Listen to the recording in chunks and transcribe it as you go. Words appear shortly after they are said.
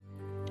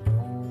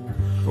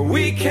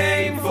We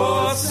came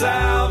for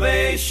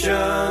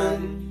salvation.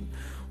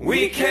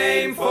 We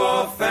came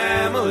for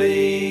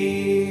family.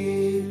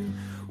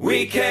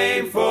 We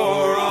came for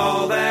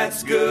all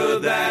that's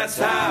good. That's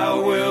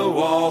how we'll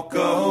walk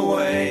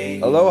away.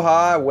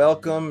 Aloha,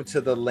 welcome to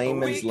the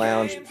Layman's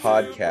Lounge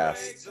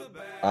podcast.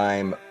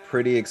 I'm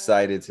pretty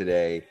excited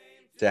today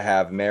to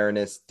have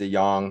Marinus De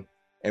Jong,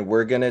 and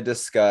we're going to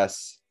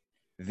discuss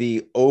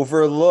the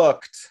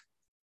overlooked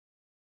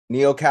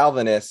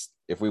Neo-Calvinist,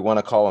 if we want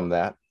to call him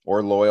that,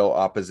 or loyal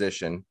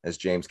opposition, as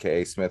James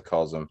K.A. Smith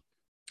calls him,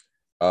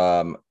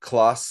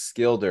 Klaas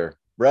Schilder.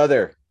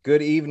 Brother,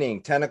 good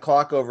evening. 10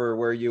 o'clock over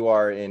where you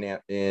are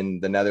in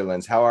the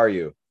Netherlands. How are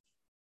you?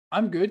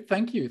 I'm good.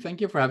 Thank you.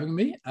 Thank you for having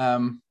me.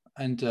 I'm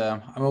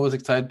always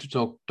excited to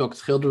talk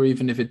Schilder,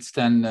 even if it's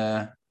 10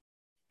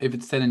 in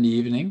the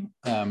evening.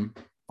 So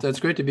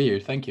it's great to be here.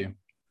 Thank you.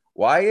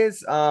 Why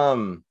is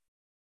the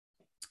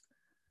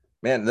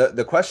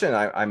question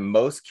I'm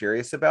most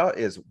curious about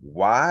is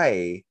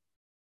why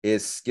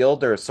is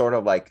Schilder sort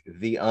of like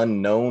the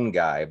unknown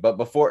guy? But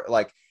before,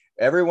 like,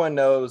 everyone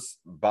knows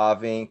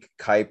Bavinck,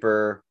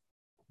 Kuyper,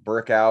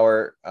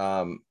 Berkouwer,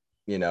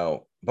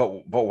 but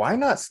why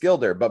not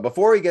Schilder? But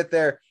before we get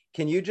there,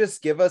 can you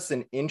just give us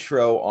an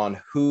intro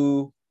on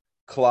who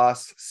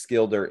Klaas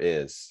Schilder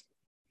is?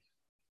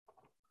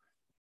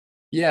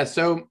 Yeah,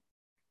 so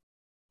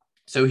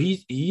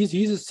he's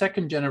a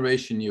second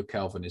generation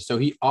Neo-Calvinist. So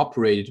he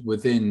operated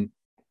within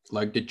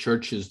like the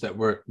churches that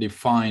were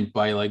defined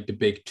by like the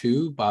big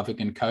two, Bavinck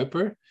and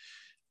Kuyper.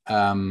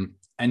 And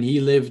he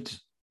lived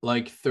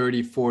like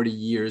 30, 40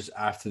 years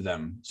after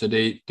them. So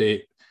they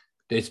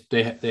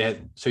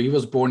had, so he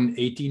was born in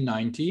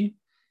 1890.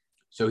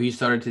 So he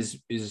started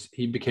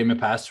he became a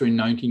pastor in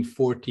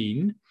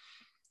 1914,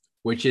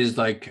 which is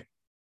like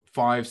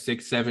 5,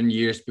 6, 7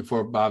 years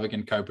before Bavinck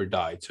and Kuyper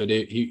died. So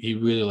he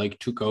really like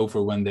took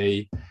over when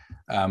they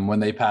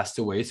passed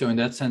away. So in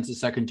that sense, the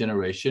second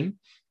generation.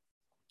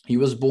 He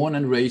was born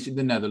and raised in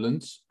the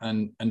Netherlands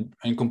and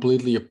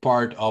completely a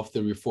part of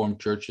the Reformed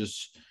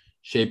churches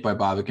shaped by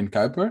Bavinck and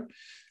Kuyper.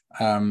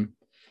 And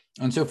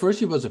so first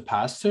he was a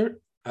pastor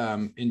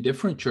in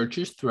different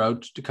churches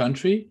throughout the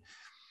country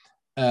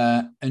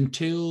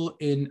until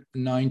in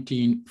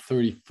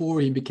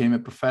 1934 he became a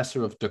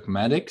professor of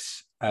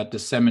dogmatics at the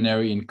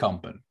seminary in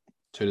Kampen.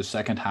 So the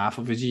second half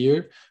of his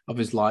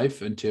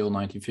life until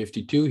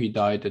 1952, he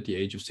died at the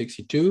age of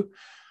 62.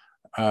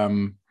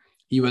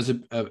 He was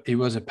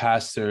a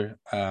pastor.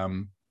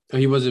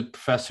 He was a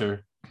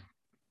professor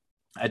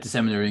at the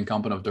seminary in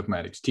Kampen of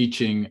dogmatics,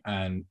 teaching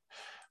and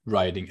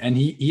writing, and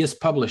he has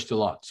published a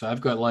lot. So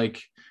I've got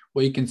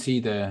you can see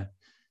if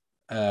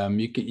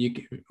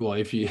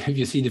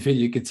you see the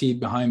video, you can see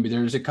behind me.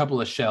 There's a couple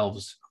of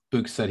shelves of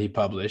books that he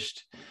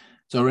published.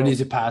 So already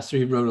as a pastor,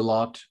 he wrote a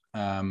lot,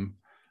 and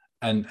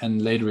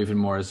later even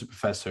more as a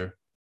professor.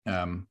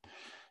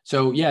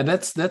 So yeah,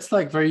 that's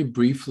like very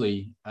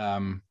briefly.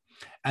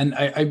 And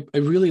I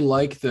really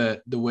like the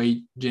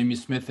way Jamie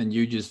Smith and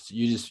you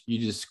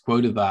just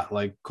quoted that,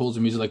 like calls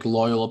him, he's like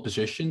loyal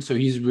opposition. So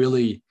he's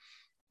really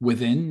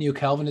within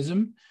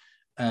Neo-Calvinism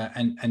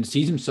and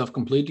sees himself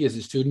completely as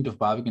a student of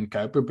Bavinck and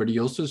Kuyper, but he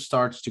also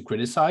starts to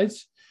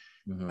criticize.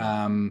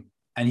 Mm-hmm.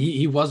 And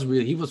he was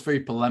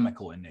very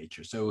polemical in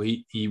nature. So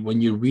he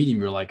when you read him,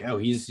 you're like, oh,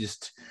 he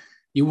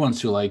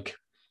wants to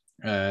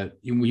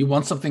he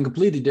wants something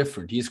completely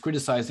different. He's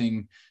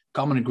criticizing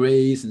common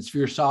grace and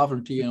sphere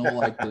sovereignty and all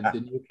like the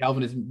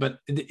Neo-Calvinism, but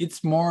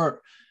it's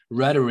more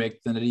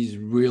rhetoric than that he's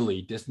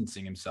really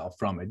distancing himself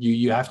from it.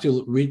 You have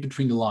to read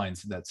between the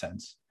lines in that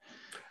sense.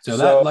 So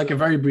that, like, a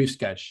very brief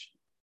sketch.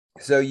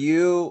 So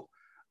you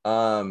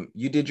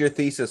did your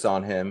thesis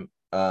on him,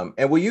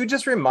 and will you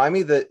just remind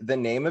me the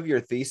name of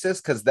your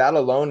thesis, because that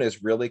alone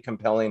is really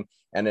compelling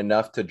and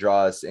enough to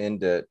draw us in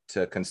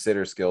to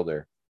consider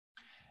Schilder.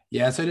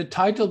 Yeah, so the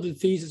title of the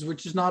thesis,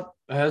 which has not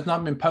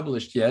been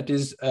published yet,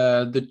 is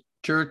 "The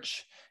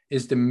Church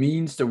is the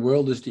Means, the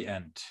World is the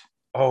End."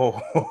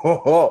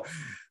 Oh,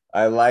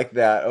 I like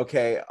that.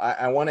 Okay,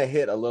 I want to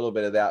hit a little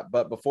bit of that,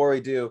 but before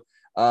we do,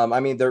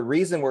 the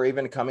reason we're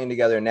even coming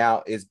together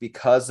now is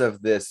because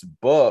of this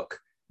book,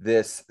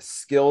 this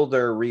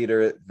Schilder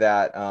Reader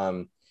that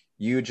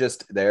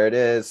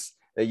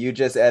that you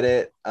just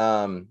edit,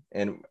 and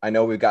I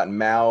know we've got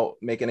Mouw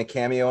making a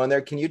cameo in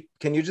there. Can you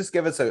just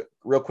give us a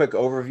real quick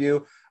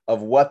overview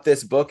of what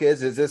this book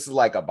is? Is this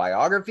like a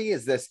biography?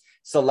 Is this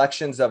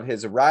selections of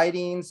his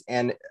writings?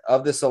 And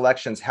of the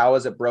selections, how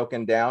is it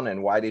broken down,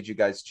 and why did you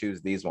guys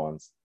choose these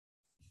ones?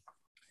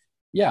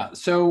 Yeah,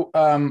 so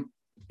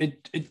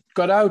it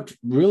got out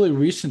really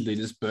recently,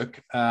 this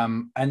book,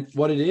 and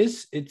what it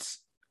is, it's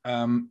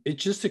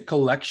just a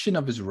collection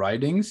of his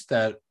writings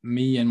that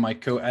me and my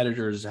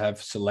co-editors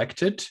have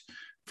selected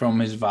from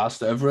his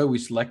vast oeuvre. We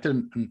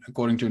selected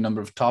according to a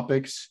number of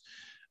topics,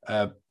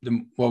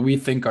 what we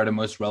think are the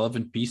most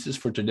relevant pieces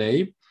for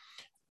today,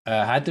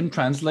 had them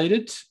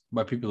translated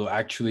by people who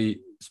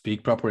actually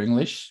speak proper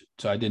English.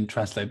 So I didn't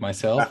translate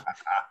myself.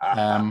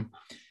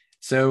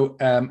 So,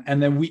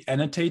 and then we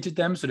annotated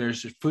them. So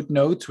there's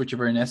footnotes, which are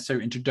very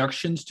necessary,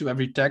 introductions to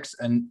every text.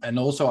 And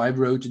also I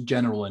wrote a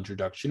general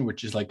introduction,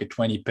 which is like a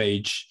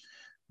 20-page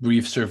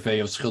brief survey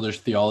of Schilder's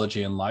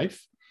theology and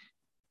life.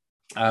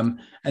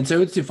 And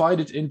so it's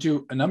divided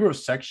into a number of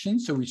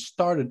sections. So we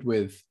started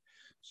with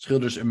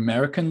Schilder's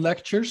American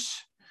lectures.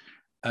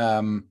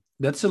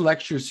 That's the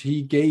lectures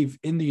he gave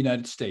in the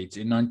United States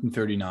in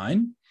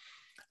 1939.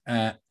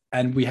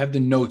 And we have the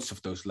notes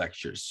of those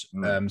lectures.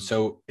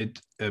 So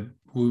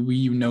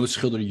we know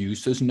Schilder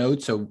used those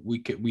notes, so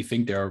we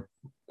think they're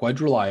quite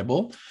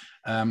reliable.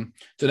 So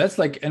that's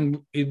like, and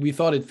we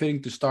thought it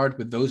fitting to start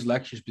with those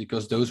lectures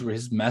because those were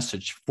his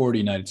message for the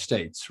United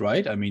States,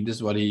 right? I mean, this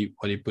is what he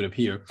put up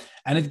here,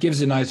 and it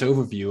gives a nice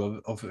overview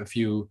of a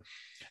few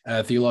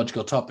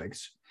theological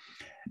topics.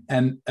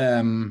 And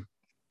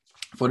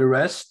for the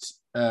rest,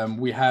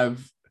 we have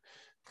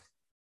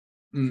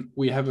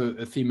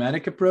a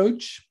thematic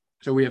approach.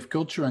 So we have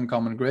culture and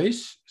common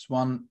grace. It's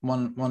one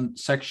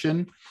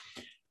section.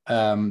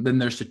 Then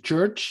there's the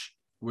church,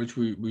 which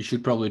we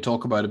should probably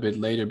talk about a bit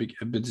later, but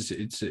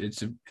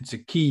it's a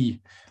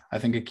key, I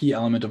think, a key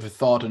element of a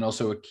thought and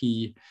also a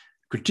key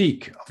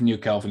critique of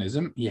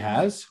Neo-Calvinism he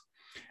has.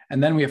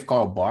 And then we have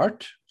Karl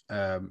Barth.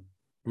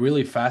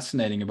 Really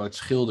fascinating about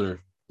Schilder,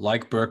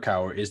 like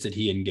Berkouwer, is that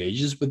he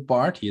engages with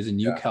Barth. He is a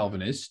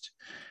Neo-Calvinist,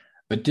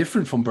 but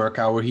different from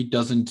Berkouwer, he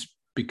doesn't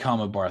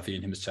become a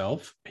Barthian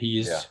himself. He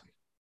is,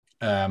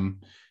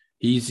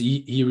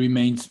 he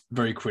remains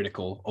very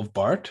critical of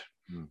Barth.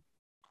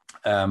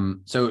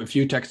 So a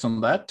few texts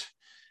on that.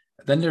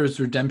 Then there is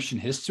redemption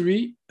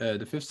history,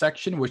 the fifth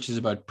section, which is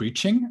about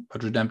preaching,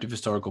 about redemptive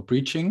historical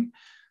preaching,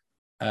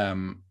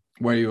 where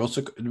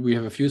we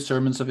have a few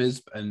sermons of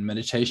his and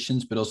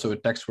meditations, but also a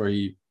text where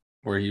he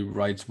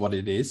writes what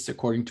it is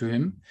according to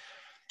him.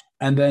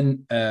 And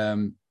then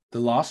the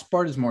last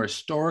part is more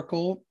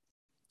historical.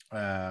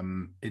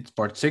 It's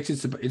part 6.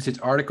 It's his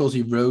articles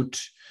he wrote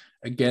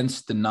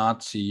against the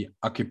Nazi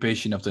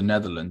occupation of the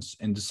Netherlands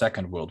in the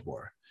Second World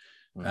War.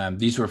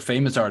 These were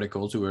famous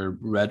articles who were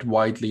read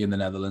widely in the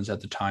Netherlands at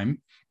the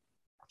time,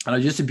 and are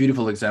just a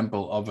beautiful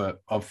example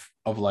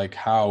of like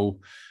how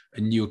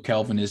a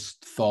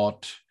Neo-Calvinist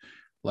thought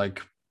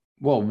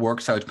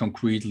works out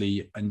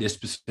concretely in this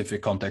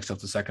specific context of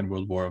the Second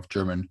World War of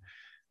German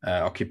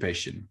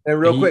occupation. And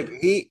real quick,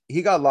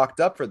 he got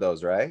locked up for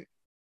those, right?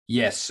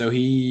 Yes. So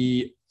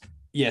he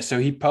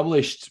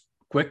published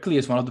quickly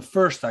as one of the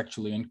first,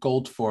 actually, and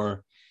called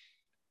for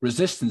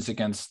resistance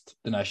against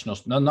the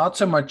nationals. Not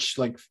so much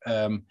like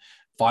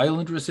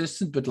violent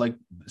resistance, but like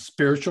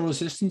spiritual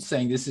resistance,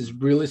 saying this is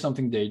really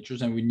something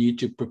dangerous and we need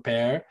to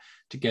prepare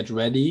to get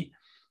ready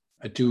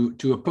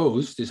to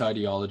oppose this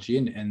ideology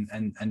and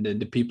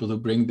the people who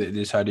bring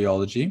this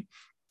ideology.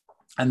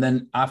 And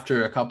then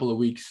after a couple of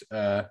weeks,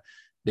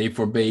 they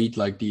forbade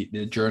like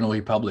the journal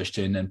he published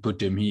in and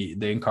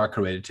they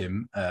incarcerated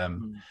him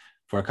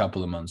for a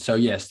couple of months. So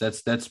yes,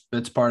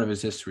 that's part of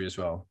his history as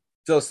well.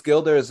 So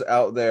Schilder's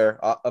out there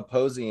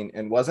opposing,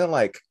 and wasn't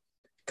like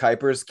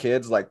Kuyper's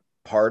kids like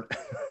part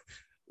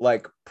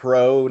like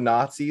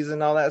pro-Nazis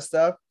and all that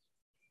stuff?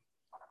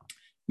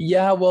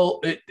 Yeah,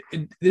 well,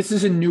 this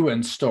is a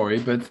nuance story,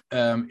 but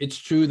it's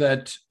true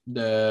that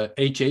the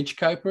H.H.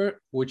 Kuyper,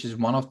 which is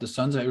one of the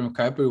sons of Harinck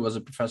Kuyper, who was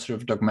a professor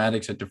of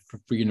dogmatics at the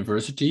Free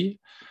University,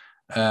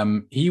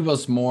 he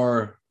was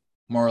more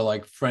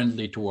like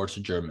friendly towards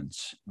the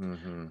Germans.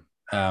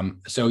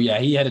 So yeah,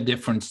 he had a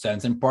different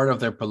stance, and part of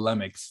their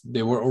polemics,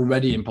 they were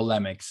already in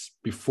polemics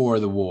before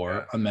the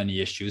war on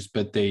many issues,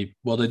 but they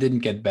didn't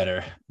get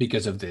better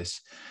because of this.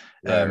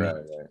 Right.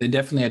 They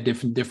definitely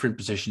had different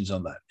positions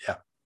on that. Yeah.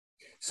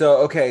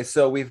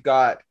 So we've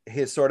got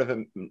his sort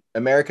of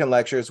American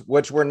lectures,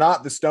 which were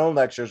not the Stone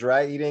lectures,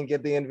 right? You didn't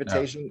get the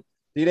invitation. No.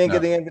 You didn't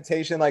get the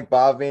invitation like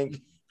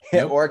Bavinck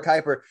or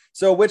Kuyper.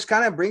 So, which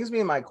kind of brings me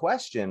to my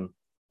question: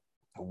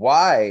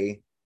 why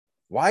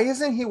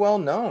isn't he well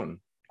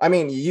known? I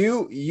mean,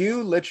 you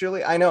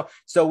literally, I know.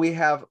 So we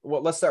have,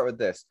 well, let's start with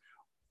this.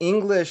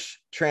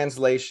 English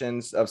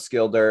translations of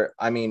Schilder.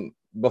 I mean,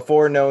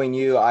 before knowing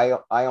you,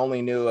 I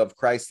only knew of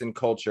Christ and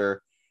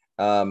Culture,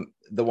 the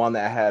one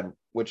that had,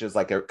 which is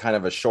like a kind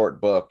of a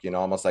short book,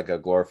 almost like a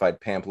glorified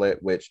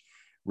pamphlet, which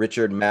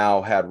Richard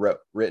Mouw had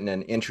written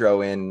an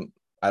intro in,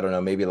 I don't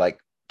know, maybe like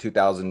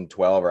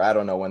 2012, or I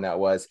don't know when that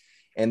was.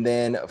 And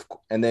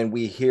then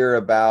we hear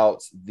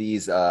about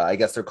these, I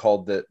guess they're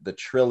called the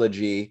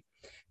trilogy.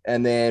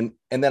 And then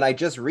I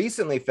just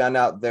recently found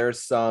out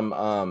there's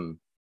some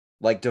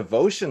like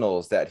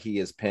devotionals that he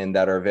has penned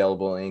that are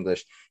available in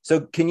English.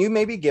 So can you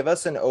maybe give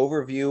us an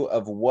overview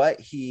of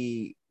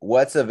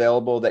what's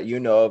available that you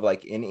know of,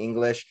 like in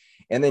English?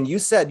 And then you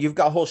said you've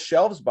got whole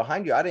shelves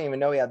behind you. I didn't even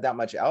know he had that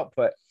much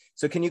output.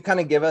 So can you kind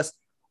of give us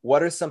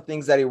what are some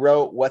things that he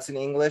wrote? What's in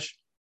English?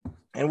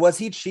 And was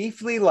he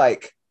chiefly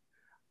like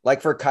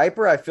for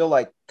Kuyper? I feel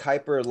like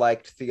Kuyper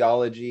liked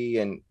theology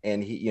and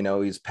he,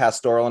 he's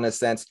pastoral in a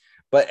sense,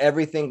 but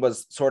everything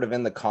was sort of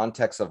in the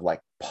context of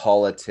like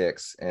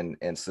politics and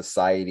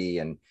society.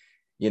 And,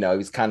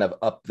 he's kind of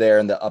up there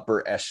in the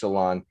upper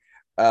echelon.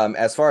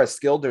 As far as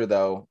Schilder,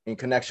 though, in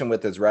connection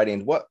with his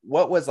writings, what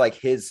was like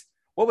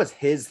what was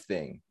his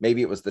thing?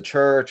 Maybe it was the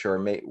church, or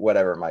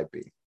whatever it might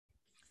be.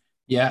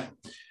 Yeah.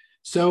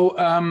 So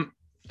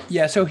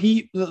so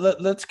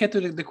let's get to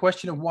the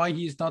question of why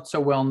he's not so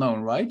well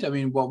known, right? I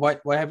mean, why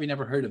have we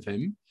never heard of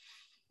him?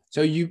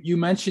 So you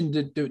mentioned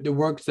the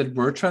works that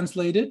were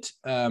translated.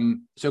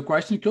 So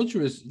Christ and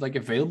Culture is like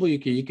available.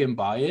 You can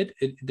buy it.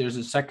 There's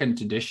a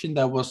second edition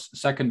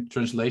second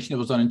translation. It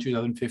was done in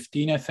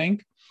 2015, I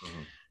think.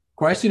 Mm-hmm.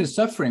 Christ in His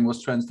Suffering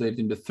was translated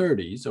in the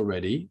 30s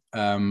already.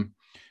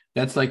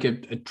 That's like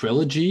a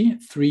trilogy,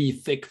 3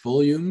 thick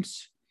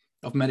volumes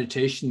of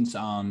meditations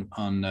on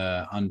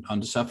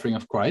the suffering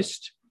of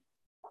Christ.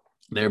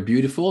 They're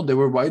beautiful. They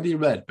were widely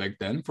read back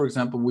then. For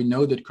example, we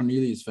know that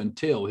Cornelius Van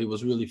Til, he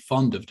was really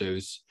fond of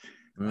those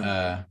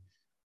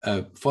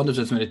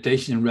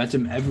meditation, and read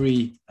them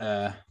every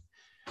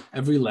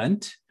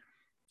Lent.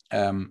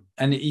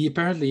 And he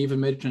apparently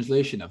even made a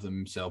translation of them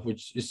himself,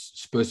 which is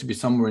supposed to be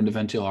somewhere in the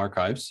Van Til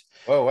archives.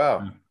 Oh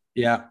wow!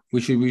 Yeah, we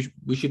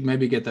should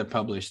maybe get that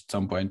published at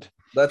some point.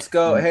 Let's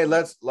go. Hey,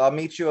 I'll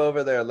meet you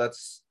over there.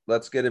 Let's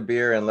get a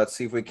beer and let's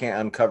see if we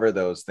can't uncover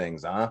those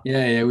things, huh?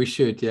 Yeah, we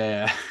should.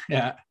 Yeah.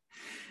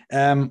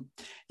 But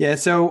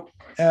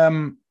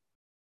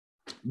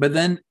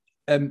then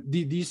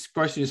these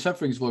Christ in His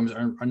Sufferings volumes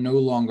are no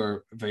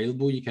longer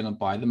available. You cannot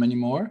buy them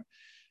anymore.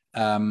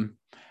 And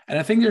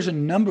I think there's a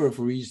number of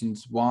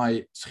reasons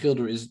why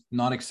Schilder is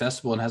not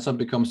accessible and has not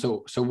become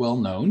so well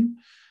known.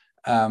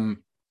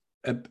 An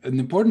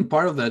important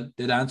part of that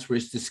answer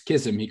is the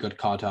schism he got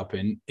caught up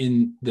in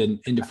the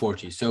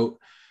 40s. So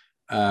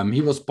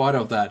he was part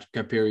of that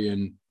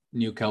Kuyperian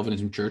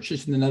Neo-Calvinism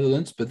churches in the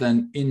Netherlands, but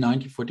then in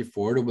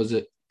 1944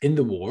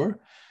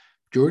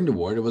 during the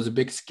war there was a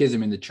big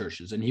schism in the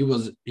churches, and he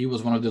was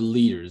one of the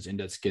leaders in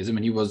that schism,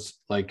 and he was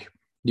like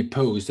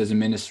deposed as a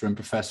minister and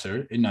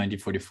professor in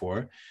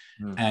 1944,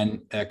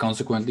 and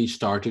consequently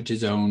started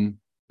his own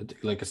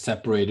like a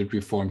separated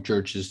Reformed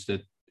churches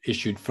that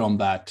issued from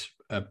that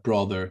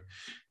broader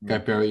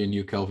Kuyperian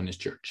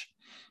Neo-Calvinist church.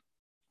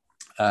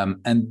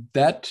 And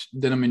that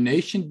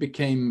denomination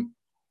became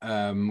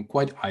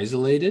quite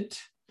isolated.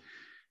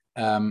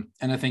 And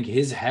I think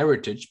his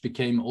heritage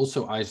became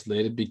also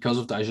isolated because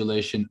of the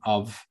isolation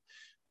of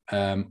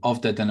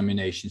that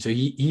denomination. So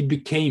he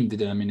became the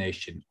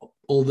denomination,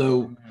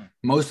 although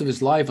most of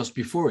his life was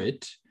before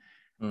it.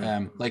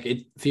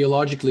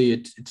 Theologically,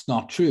 it's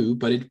not true,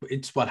 but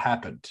it's what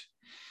happened.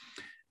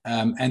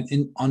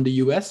 And on the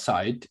U.S.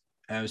 side,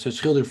 so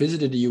Schilder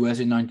visited the U.S.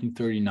 in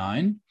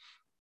 1939.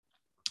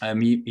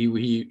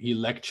 He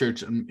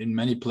lectured in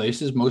many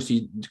places,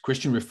 mostly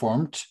Christian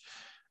Reformed.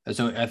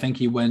 So I think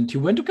he went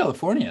to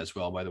California as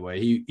well. By the way,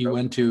 he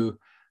went to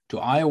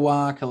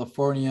Iowa,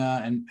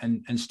 California,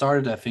 and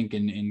started, I think,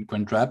 in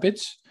Grand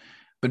Rapids,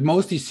 but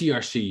mostly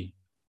CRC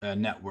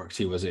networks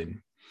he was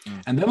in.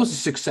 And that was a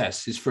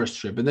success, his first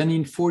trip. But then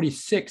in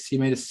 46, he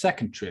made a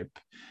second trip,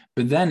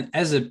 but then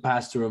as a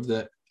pastor of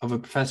a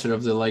professor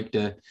of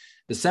the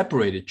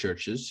separated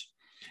churches.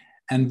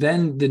 And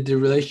then the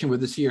relation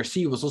with the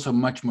CRC was also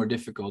much more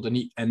difficult. And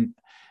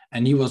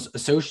he was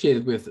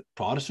associated with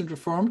Protestant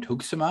Reformed,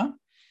 Hoeksema,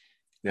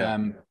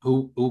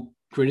 who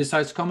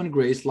criticized common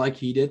grace like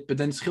he did. But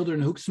then Schilder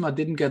and Hoeksema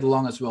didn't get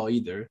along as well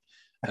either,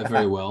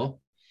 very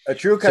well. A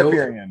true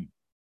Kuyperian.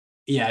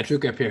 Yeah, a true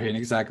Kuyperian,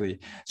 exactly.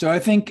 So I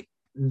think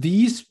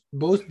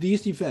both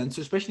these events,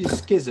 especially the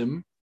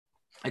schism,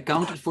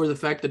 accounted for the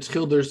fact that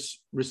Schilder's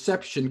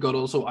reception got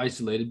also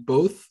isolated,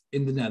 both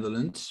in the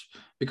Netherlands,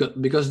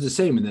 because it's the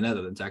same in the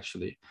Netherlands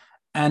actually,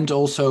 and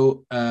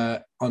also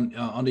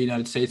on the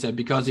United States side,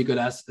 because he got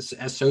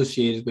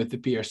associated with the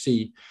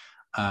PRC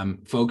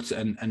folks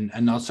and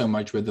not so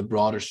much with the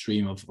broader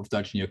stream of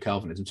Dutch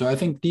Neo-Calvinism. So I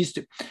think these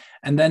two,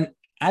 and then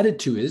added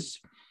to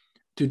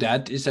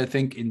that is I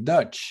think in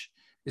Dutch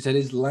is that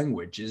his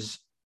language is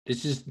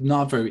just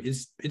not very.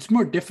 It's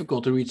more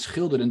difficult to read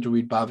Schilder than to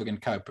read Bavinck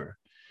and Kuyper.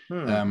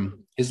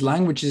 His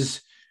language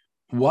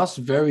was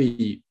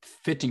very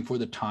fitting for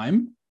the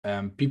time.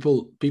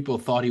 People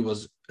thought he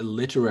was a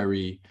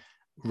literary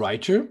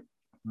writer,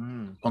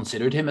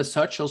 considered him as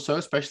such also,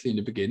 especially in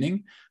the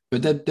beginning,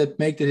 but that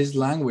made that his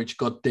language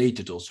got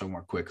dated also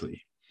more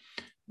quickly.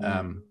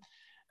 So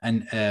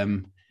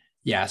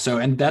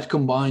that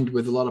combined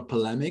with a lot of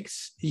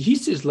polemics,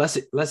 he's just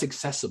less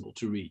accessible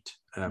to read.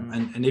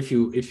 And if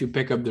you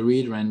pick up the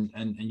Reader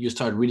and you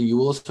start reading, you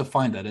will also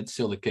find that it's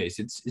still the case.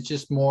 It's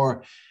just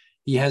more,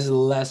 he has a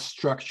less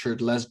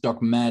structured, less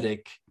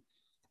dogmatic,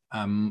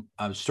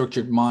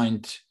 structured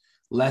mind,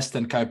 less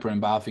than Kuyper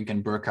and Bavinck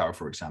and Berkouwer,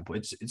 for example.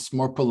 It's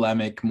more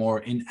polemic,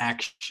 more in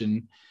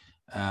action,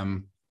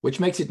 which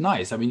makes it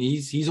nice. I mean,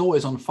 he's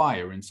always on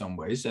fire in some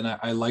ways, and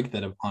I like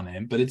that on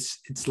him. But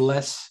it's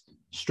less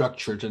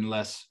structured and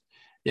less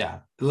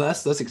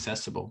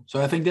accessible. So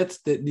I think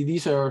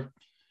these are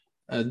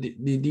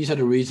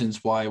the reasons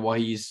why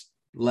he's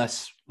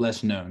less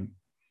known.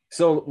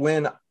 So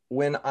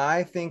when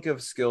I think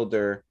of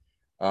Schilder,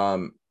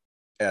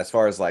 as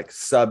far as like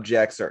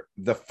subjects, or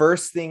the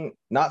first thing,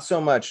 not so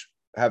much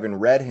having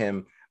read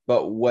him,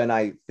 But when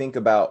I think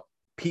about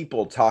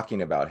people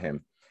talking about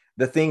him,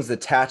 the things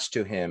attached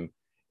to him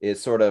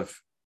is sort of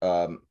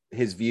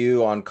his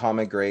view on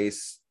common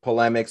grace,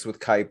 polemics with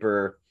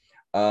Kuyper,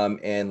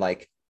 and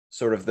like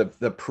sort of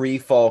the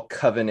pre-fall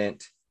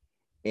covenant,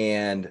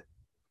 and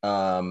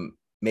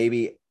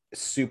maybe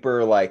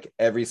super like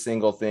every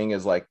single thing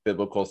is like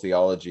biblical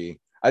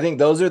theology. I think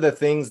those are the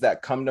things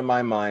that come to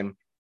my mind.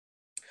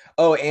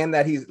 Oh, and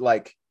that he's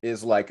like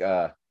is like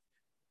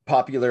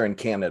popular in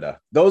Canada.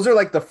 Those are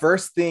like the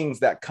first things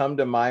that come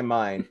to my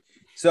mind.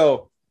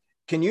 So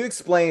can you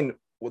explain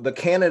the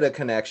Canada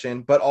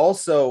connection, but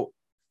also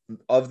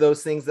of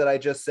those things that I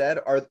just said,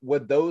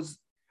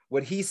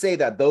 would he say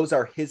that those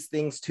are his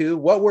things too?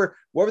 What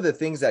were the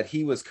things that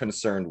he was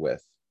concerned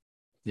with?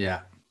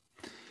 Yeah.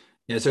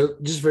 So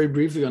just very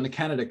briefly on the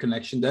Canada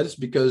connection, that is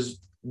because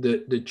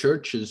the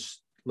churches,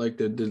 like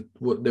the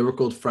what they were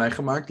called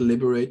vrijgemaakt,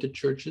 liberated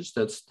churches.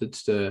 That's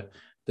the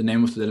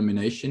name of the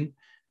denomination.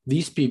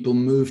 These people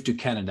moved to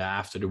Canada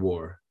after the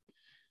war,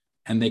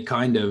 and they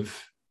kind of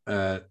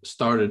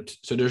started.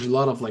 So there's a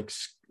lot of like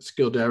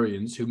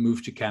Schilderians who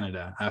moved to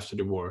Canada after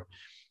the war,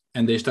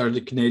 and they started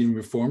the Canadian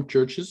Reformed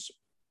churches,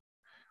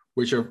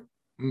 which are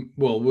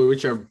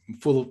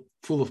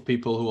full of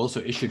people who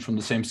also issued from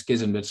the same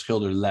schism that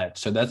Schilder led.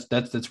 So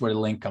that's where the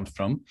link comes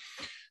from.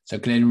 So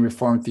Canadian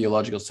Reformed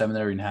Theological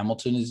Seminary in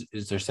Hamilton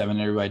is their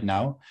seminary right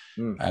now,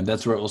 and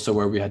that's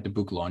where we had the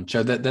book launch.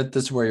 So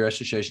that's where your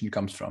association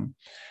comes from.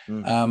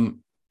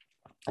 And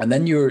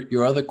then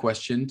your other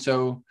question.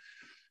 So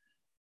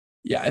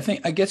yeah,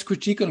 I guess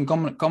critique on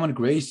common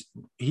grace,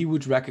 he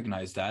would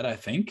recognize that, I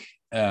think,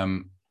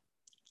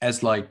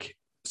 as like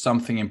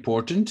something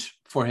important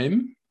for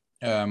him.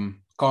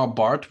 Karl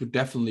Barth would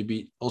definitely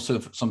be also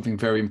something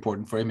very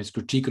important for him. His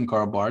critique on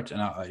Karl Barth,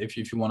 and if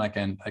you want, I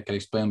can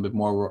explain a bit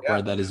more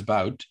where that is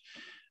about.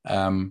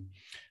 So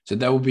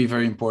that would be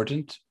very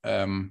important,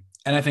 and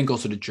I think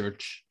also the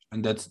church,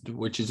 and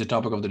which is the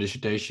topic of the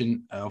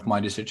dissertation of my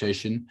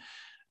dissertation.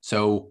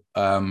 So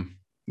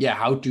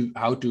how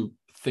to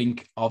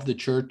think of the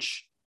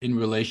church in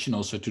relation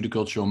also to the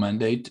cultural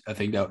mandate. I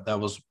think that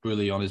was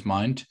really on his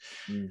mind,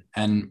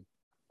 and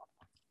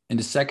in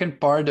the second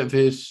part of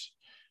his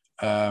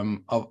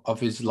of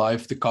his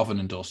life, the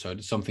covenant also.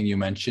 That's something you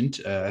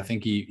mentioned. I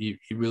think he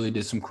really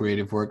did some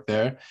creative work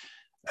there.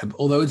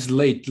 Although it's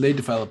late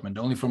development,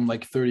 only from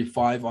like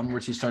 35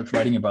 onwards he starts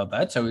writing about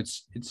that. So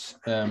it's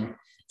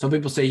some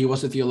people say he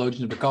was a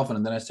theologian of the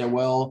covenant. Then I say,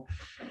 well,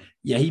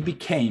 yeah, he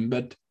became,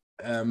 but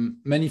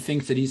many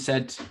things that he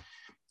said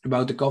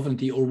about the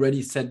covenant he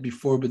already said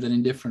before, but then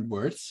in different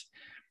words.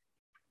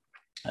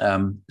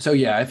 So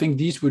yeah, I think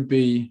these would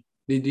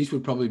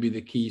probably be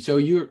the key. So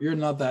you're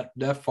not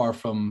that far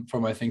from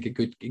I think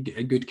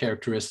a good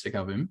characteristic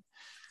of him.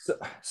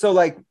 So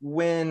like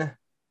when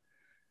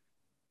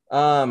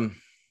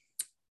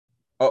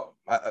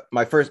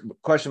my first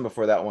question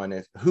before that one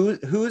is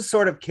who's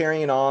sort of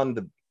carrying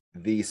on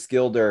the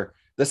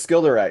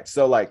Schilderites.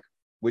 So like,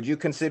 would you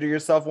consider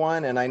yourself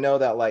one? And I know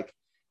that like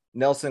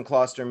Nelson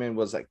Klosterman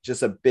was like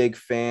just a big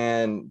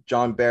fan.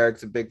 John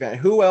Barrick's a big fan.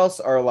 Who else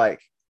are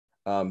like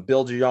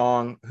Bill De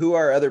Jong? Who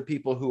are other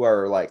people who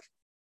are like,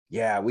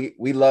 yeah,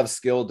 we love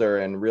Schilder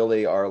and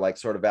really are like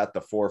sort of at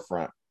the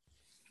forefront?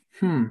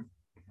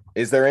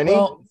 Is there any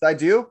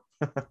besides you?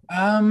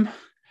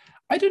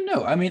 I don't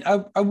know. I mean,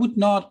 I would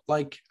not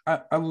like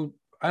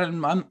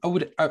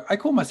I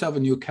call myself a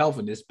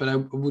Neo-Calvinist, but I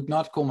would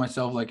not call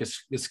myself like a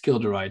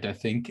Schilderite, I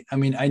think. I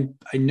mean,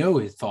 I know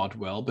his thought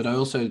well, but I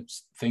also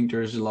think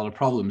there's a lot of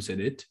problems in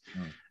it.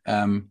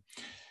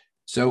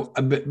 So,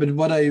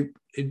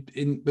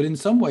 but in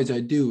some ways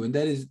I do, and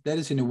that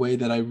is in a way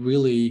that I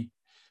really,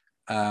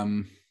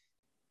 I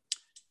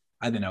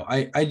don't know.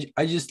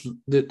 I just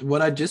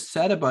what I just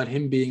said about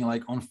him being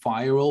like on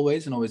fire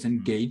always and always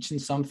engaged in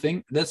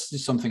something. That's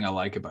just something I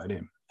like about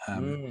him. I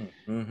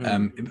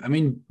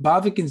mean,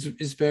 Bavinck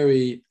is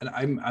very.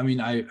 I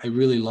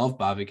really love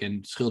Bavinck,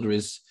 and Schilder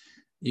is.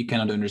 You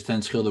cannot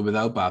understand Schilder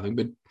without Bavinck,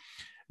 but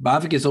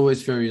Bavinck is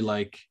always very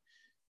like.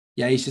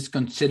 Yeah, he's just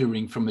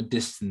considering from a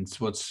distance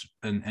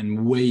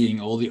and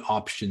weighing all the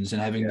options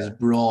and having this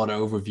broad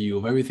overview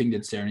of everything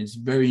that's there, and it's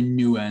very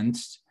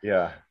nuanced.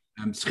 Yeah.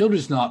 Schilder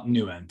is not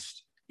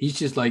nuanced. He's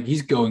just like,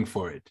 he's going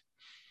for it.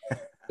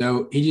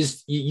 So he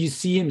just, you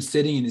see him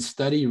sitting in his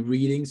study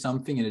reading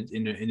something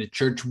in a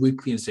church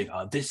weekly and saying,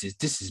 "Oh, this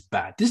is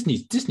bad. This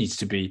needs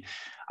to be.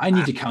 I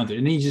need to counter."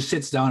 And then he just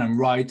sits down and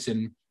writes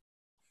and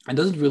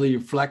doesn't really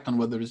reflect on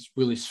whether it's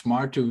really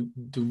smart to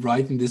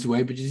write in this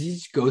way, but he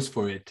just goes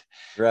for it.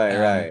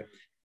 Right.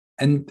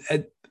 And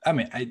I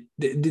mean,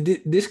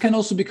 this can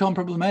also become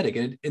problematic,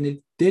 and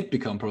it did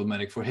become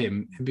problematic for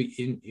him.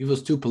 He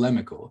was too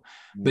polemical.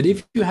 But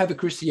if you have a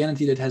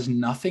Christianity that has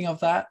nothing of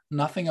that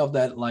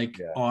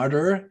like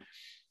ardor,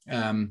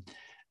 then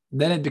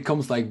it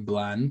becomes like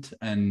bland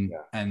and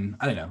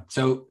I don't know.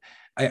 So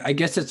I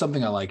guess that's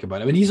something I like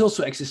about him. And he's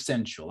also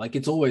existential. Like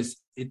it's always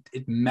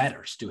it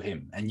matters to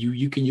him, and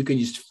you can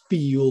just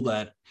feel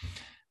that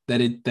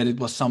it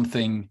was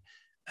something.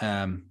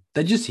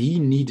 that just he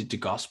needed the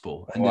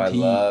gospel, and that I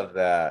love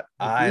that.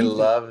 I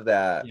love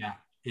that.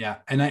 Yeah,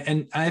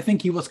 and I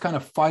think he was kind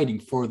of fighting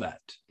for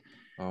that.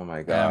 Oh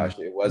my gosh,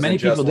 it wasn't Many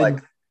just people like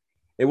didn't.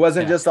 it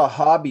wasn't Yeah. just a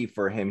hobby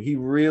for him. He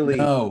really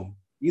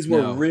these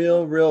were No.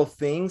 real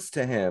things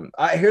to him.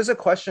 Here's a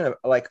question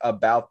like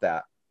about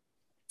that.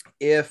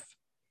 If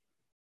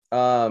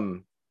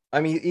I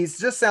mean, he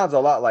just sounds a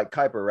lot like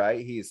Kuyper,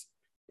 right?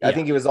 I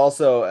think he was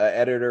also an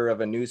editor of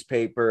a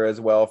newspaper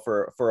as well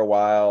for a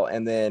while,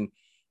 and then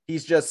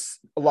he's just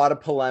a lot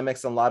of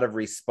polemics and a lot of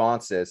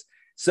responses.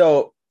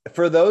 So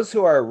for those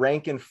who are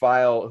rank and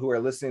file who are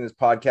listening to this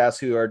podcast,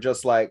 who are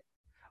just like,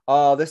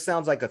 oh, this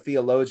sounds like a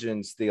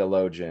theologian's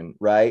theologian,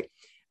 right?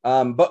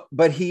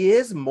 But he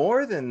is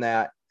more than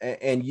that.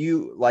 And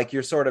you, like,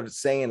 you're sort of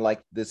saying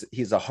like this,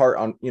 he's a heart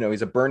on,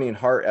 he's a burning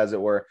heart, as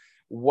it were.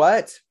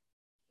 What,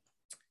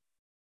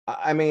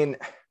 I mean,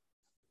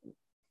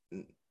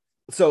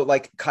 so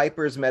like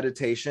Kuyper's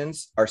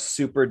meditations are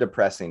super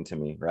depressing to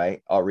me,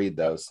 right? I'll read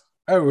those.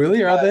 Oh,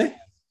 really? Are they?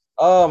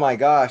 Oh my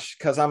gosh.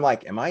 Cause I'm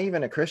like, am I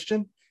even a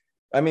Christian?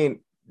 I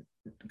mean,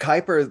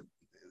 Kuyper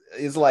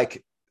is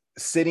like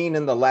sitting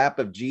in the lap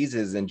of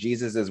Jesus, and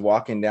Jesus is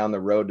walking down the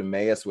road to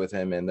Emmaus with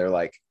him, and they're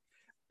like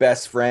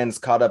best friends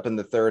caught up in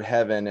the third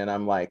heaven. And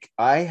I'm like,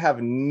 I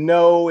have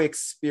no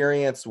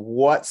experience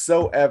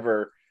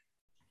whatsoever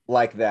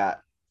like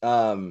that.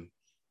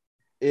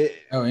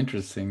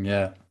 Interesting.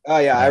 Yeah. Oh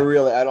yeah, I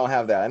don't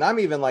have that. And I'm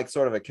even like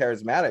sort of a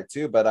charismatic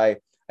too, but I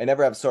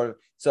never have sort of,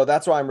 so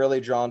that's why I'm really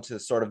drawn to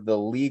sort of the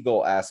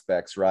legal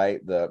aspects, right?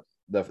 The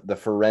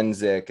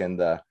forensic and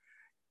the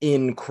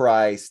in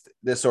Christ,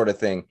 this sort of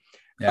thing.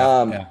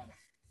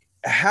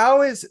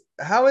 How is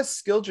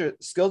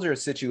Schilder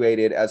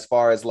situated as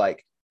far as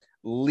like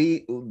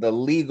the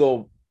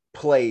legal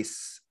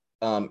place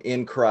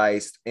in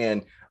Christ,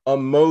 and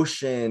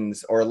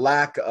emotions or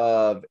lack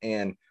of,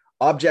 and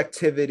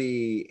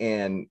objectivity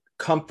and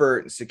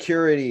comfort and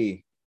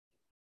security?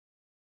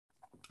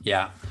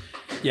 So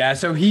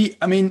he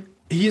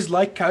is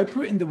like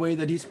Kuyper in the way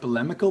that he's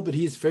polemical, but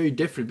he's very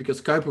different,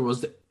 because Kuyper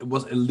was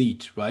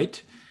elite, right?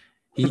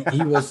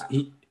 Kuyper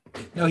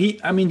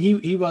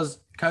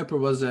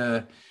was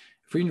a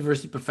free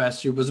university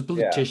professor, he was a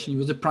politician, he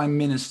was a prime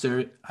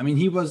minister. I mean,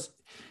 he was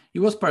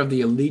part of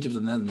the elite of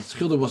the Netherlands.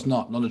 Schilder was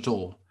not at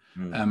all.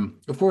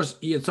 Of course,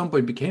 he at some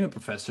point became a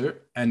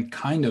professor and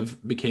kind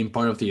of became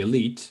part of the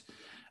elite,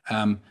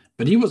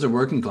 but he was a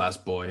working class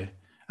boy.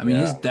 I mean,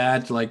 his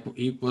dad, like,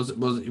 he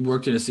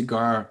worked in a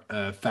cigar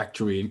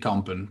factory in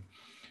Kampen,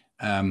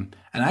 and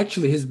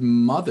actually his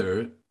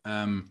mother.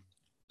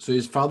 So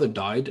his father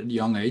died at a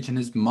young age, and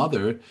his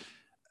mother,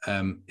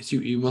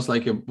 he was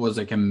like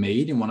a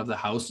maid in one of the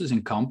houses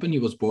in Kampen. He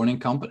was born in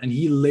Kampen, and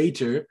he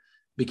later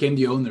became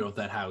the owner of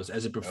that house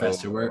as a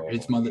professor, where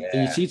his mother,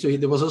 you see, so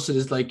there was also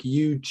this like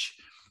huge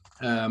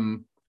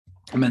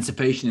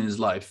emancipation in his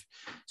life.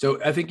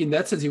 So I think in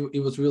that sense, he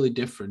was really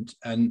different.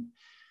 And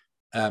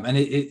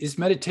his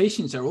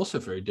meditations are also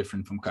very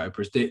different from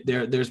Kuyper's.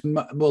 There's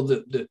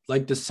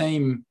like the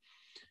same,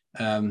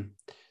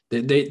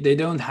 they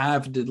don't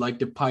have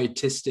the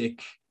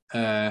pietistic,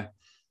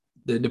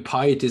 the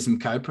pietism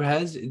Kuyper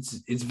has.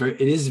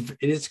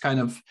 It is kind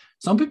of,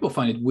 some people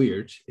find it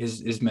weird,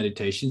 his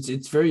meditations.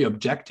 It's very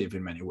objective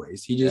in many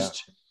ways.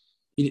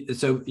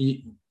 So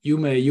you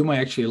may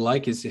actually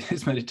like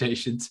his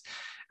meditations,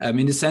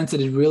 in the sense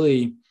that it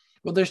really,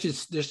 there's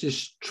this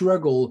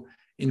struggle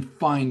in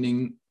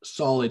finding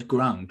solid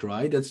ground,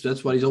 right?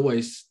 That's what he's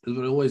always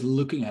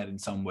looking at in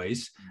some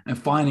ways, and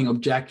finding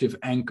objective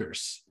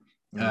anchors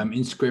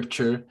in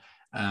scripture,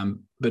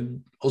 but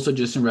also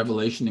just in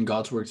revelation, in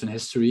God's works and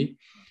history.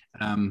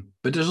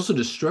 But there's also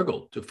the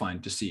struggle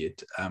to see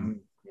it. I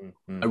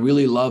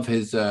really love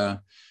his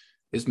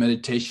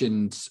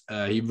meditations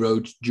he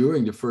wrote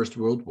during the First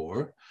World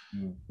War.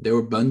 They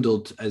were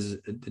bundled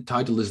as, the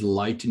title is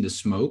Light in the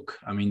Smoke.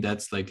 I mean,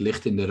 that's like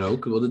Licht in the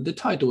Rook. Well, the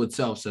title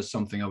itself says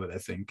something of it, I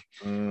think.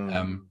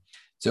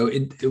 So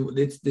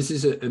this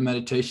is a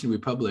meditation we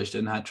published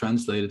and had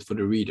translated for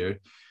the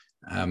reader.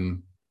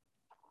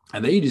 And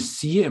then you just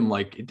see him,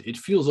 like, it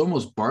feels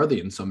almost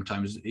Barthian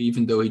sometimes,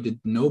 even though he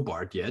didn't know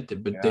Barth yet,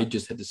 but they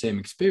just had the same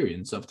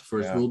experience of the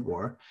First World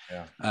War.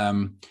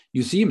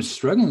 You see him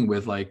struggling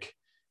with, like,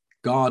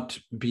 God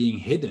being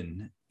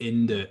hidden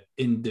in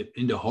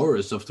the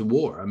horrors of the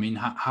war. I mean,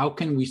 how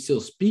can we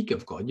still speak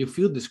of God? You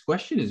feel this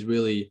question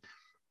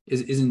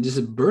isn't this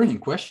a burning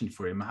question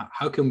for him?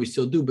 How can we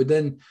still do? But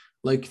then,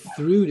 like,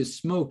 through the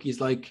smoke, he's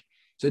like,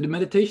 so the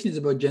meditation is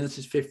about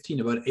Genesis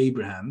 15, about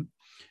Abraham,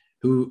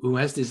 who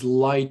has this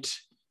light.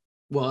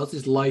 Well, it's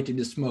this light in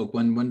the smoke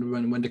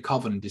when the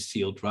covenant is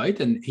sealed, right?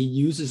 And he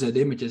uses that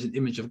image as an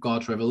image of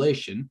God's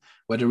revelation,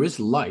 where there is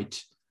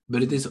light,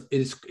 but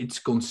it's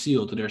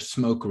concealed. There's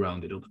smoke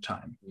around it all the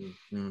time.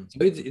 So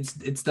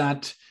it's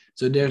that.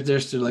 So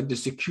there's like the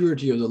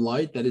security of the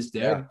light that is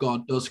there.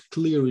 God does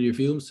clearly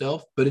reveal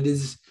himself, but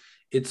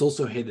it's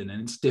also hidden,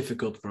 and it's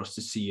difficult for us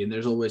to see. And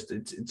there's always,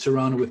 it's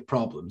surrounded with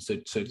problems,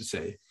 so to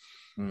say.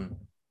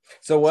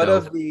 So what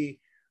of the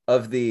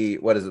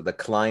what is it, the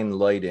Klein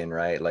Leuten,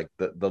 right? Like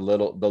the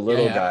little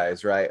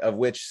guys, right? Of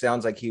which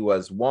sounds like he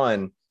was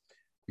one.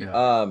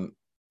 Yeah.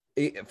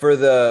 For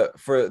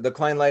the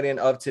Klein Leuten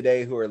of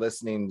today who are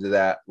listening to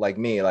that, like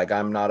me, like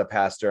I'm not a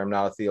pastor, I'm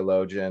not a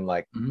theologian,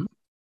 like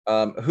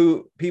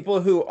who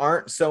people who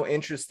aren't so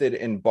interested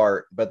in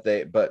Barth, but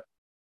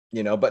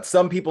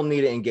some people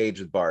need to engage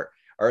with Barth,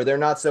 or they're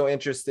not so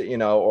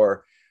interested,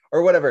 or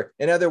whatever.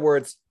 In other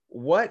words,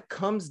 what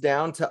comes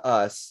down to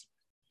us,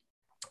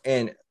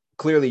 and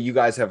clearly you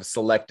guys have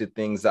selected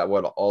things that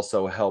would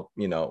also help,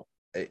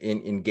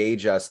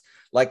 engage us.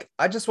 Like,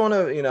 I just want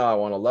to, I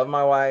want to love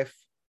my wife.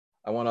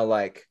 I want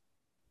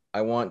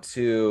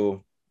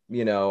to,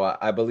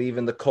 I believe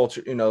in the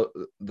culture,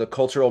 the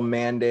cultural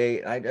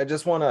mandate. I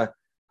just want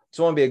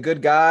to be a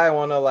good guy. I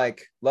want to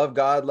love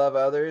God, love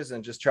others,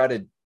 and just try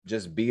to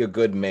just be a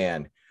good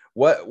man.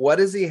 What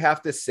does he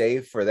have to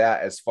say for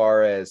that, as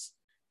far as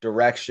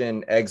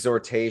direction,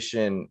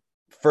 exhortation,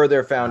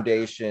 further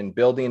foundation,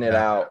 building it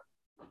out?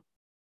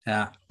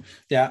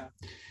 Yeah.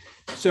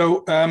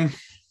 So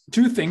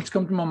two things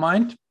come to my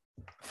mind.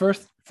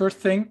 First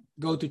thing,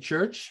 go to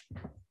church.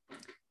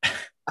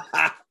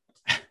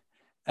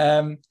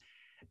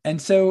 And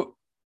so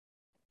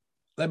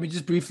let me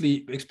just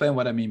briefly explain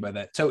what I mean by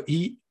that. So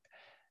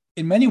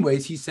in many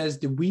ways, he says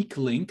the weak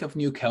link of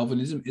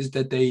Neo-Calvinism is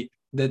that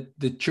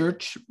the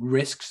church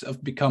risks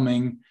of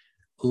becoming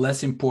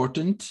less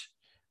important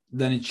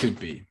than it should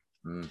be.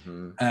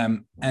 Mm-hmm.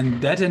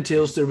 And that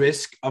entails the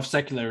risk of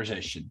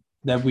secularization,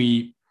 that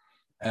we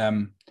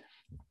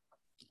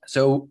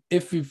so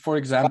if we, for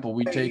example,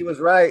 we take... He was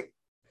right.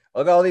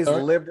 Look at all these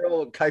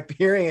liberal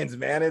Kuyperians,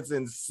 man. It's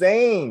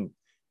insane.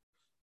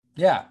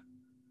 Yeah,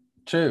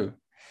 true.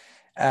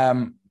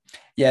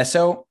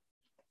 So,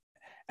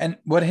 and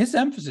what his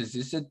emphasis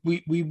is that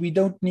we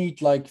don't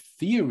need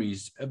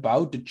theories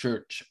about the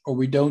church, or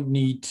we don't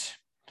need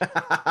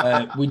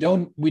we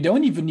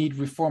don't even need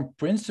reformed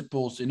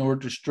principles in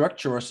order to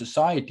structure our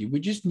society. We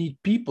just need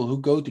people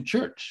who go to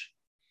church.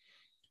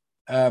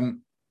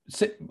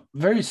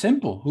 Very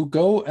simple, who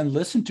go and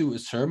listen to a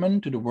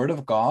sermon, to the word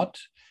of God,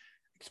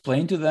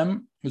 explain to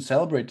them, who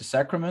celebrate the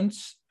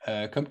sacraments,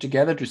 come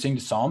together to sing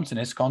the Psalms. In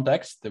his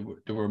context,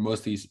 there were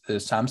mostly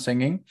psalm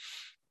singing.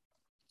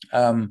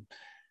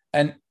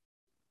 And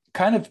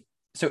kind of,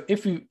 so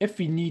if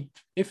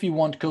we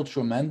want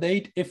cultural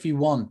mandate, if we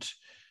want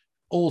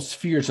all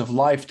spheres of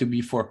life to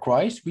be for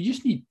Christ, we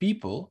just need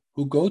people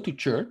who go to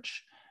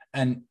church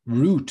and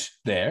root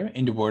there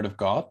in the word of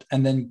God,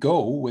 and then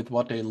go with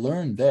what they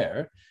learn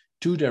there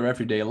to their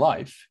everyday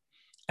life,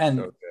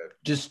 and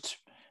just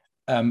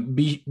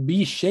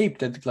be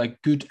shaped as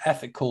good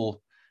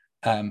ethical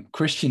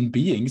Christian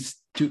beings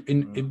to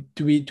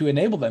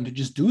enable them to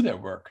just do their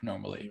work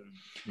normally.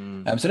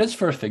 So that's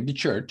first thing, the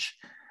church.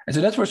 And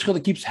so that's where Schilder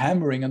keeps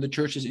hammering on the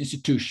church as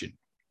institution.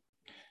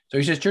 So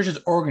he says church as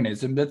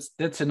organism.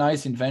 That's a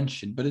nice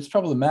invention, but it's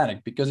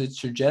problematic because it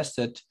suggests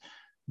that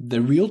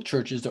the real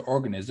church is the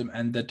organism,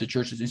 and that the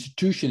church as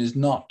institution is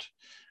not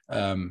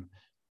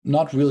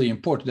really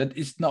important. That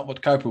is not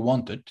what Kuyper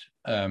wanted,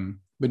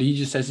 but he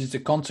just says it's a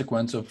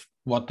consequence of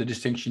what the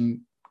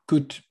distinction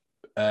could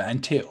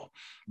entail.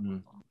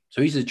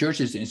 So he says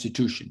church is the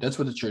institution. That's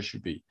what the church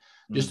should be.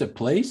 Just a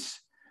place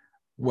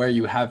where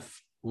you have,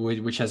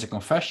 which has a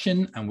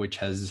confession, and which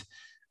has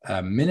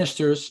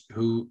ministers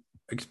who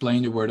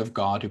explain the word of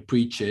God, who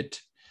preach it,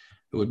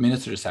 who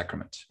administer the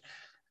sacraments.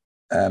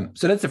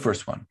 So that's the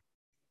first one.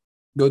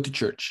 Go to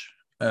church.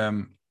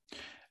 And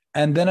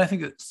then I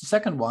think it's the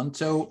second one.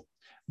 So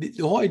the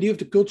whole idea of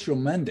the cultural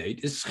mandate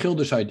is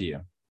Schilder's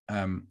idea.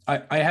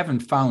 I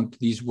haven't found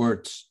these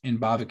words in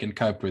Bavinck and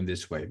Kuyper in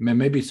this way.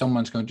 Maybe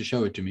someone's going to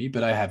show it to me,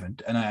 but I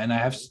haven't. And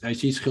I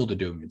see Schilder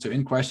doing it. So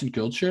in Christ and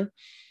Culture,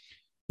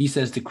 he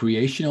says the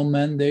creational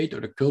mandate or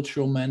the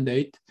cultural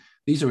mandate.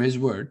 These are his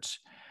words.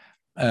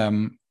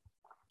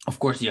 Of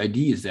course, the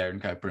idea is there in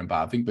Kuyper and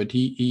Bavinck, but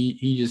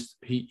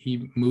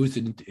he moves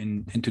it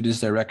into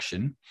this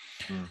direction.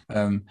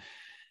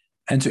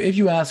 And so, if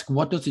you ask,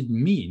 what does it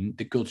mean,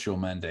 the cultural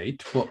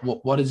mandate?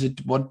 What is it?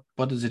 What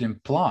does it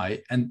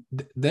imply? And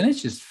then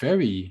it's just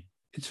very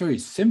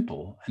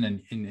simple,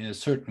 and in a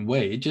certain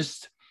way, it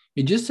just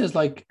says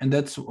and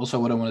that's also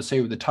what I want to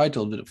say with the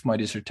title of my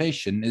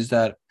dissertation is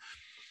that.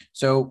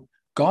 So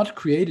God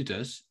created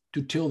us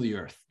to till the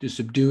earth, to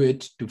subdue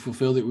it, to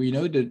fulfill it. We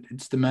know that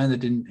it's the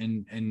mandate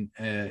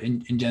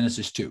in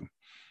Genesis 2.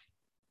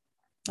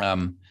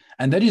 And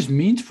that just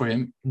means for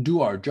him,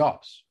 do our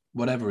jobs,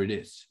 whatever it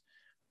is,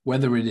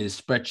 whether it is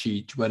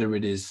spreadsheets, whether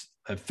it is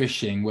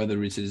fishing,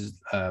 whether it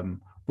is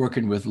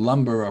working with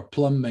lumber or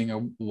plumbing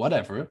or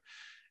whatever.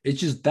 It's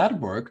just that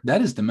work,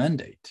 that is the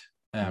mandate.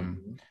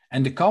 And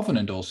the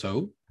covenant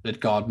also that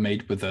God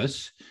made with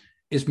us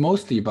is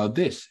mostly about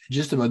this,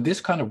 just about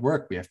this kind of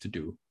work we have to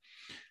do.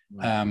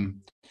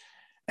 And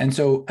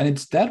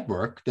it's that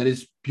work that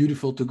is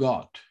beautiful to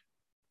God.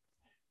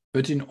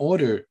 But in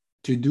order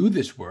to do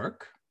this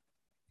work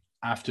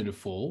after the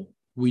fall,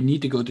 we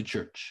need to go to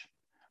church,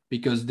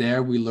 because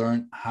there we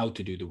learn how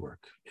to do the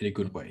work in a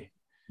good way.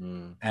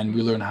 and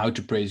we learn how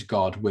to praise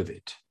God with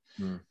it.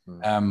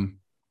 Mm-hmm.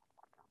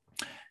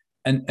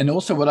 And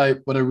also what I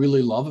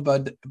really love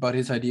about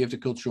his idea of the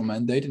cultural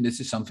mandate, and this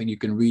is something you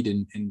can read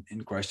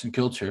in Christ and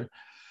Culture,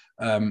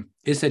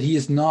 is that he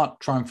is not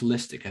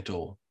triumphalistic at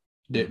all.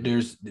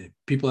 There's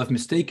people have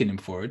mistaken him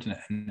for it,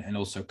 and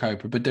also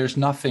Kuyper, but there's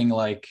nothing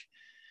like,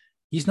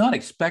 he's not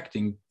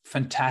expecting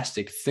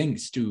fantastic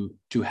things to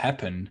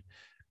happen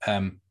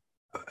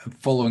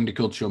following the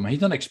cultural.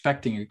 He's not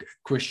expecting a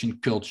Christian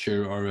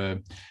culture or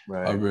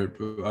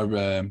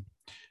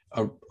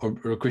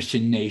a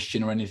Christian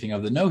nation or anything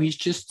of the. No,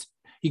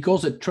 he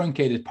calls it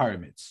truncated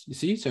pyramids. You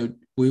see, so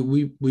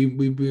we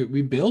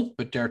build,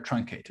 but they're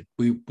truncated.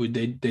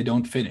 They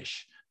don't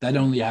finish. That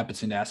only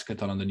happens in the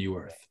eschaton on the new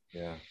earth.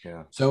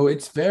 Yeah. So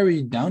it's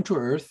very down to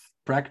earth,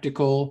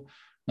 practical,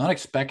 not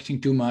expecting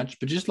too much,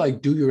 but just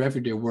like do your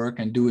everyday work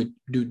and do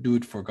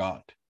it for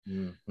God.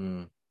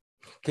 Mm-hmm.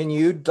 Can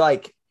you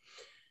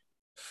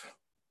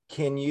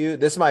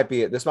this might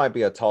be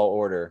a tall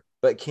order,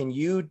 but can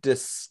you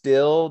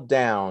distill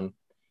down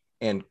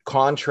and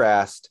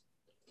contrast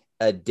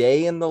a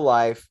day in the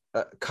life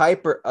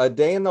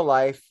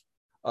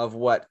of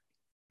what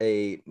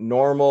a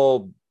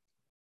normal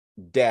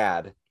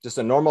dad, just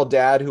a normal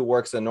dad who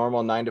works a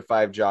normal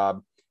 9-to-5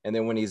 job, and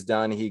then when he's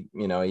done, he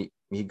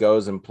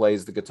goes and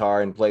plays the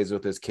guitar and plays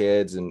with his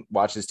kids and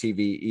watches TV,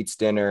 eats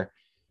dinner,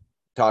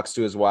 talks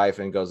to his wife,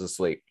 and goes to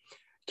sleep.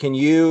 Can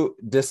you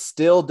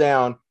distill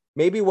down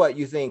maybe what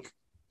you think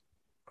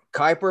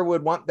Kuyper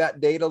would want that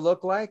day to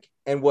look like,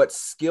 and what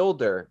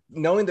Schilder,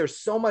 knowing there's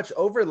so much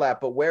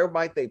overlap, but where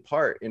might they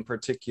part in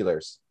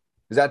particulars?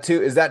 Is that too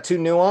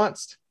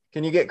nuanced?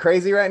 Can you get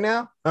crazy right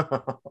now?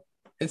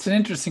 It's an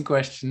interesting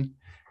question.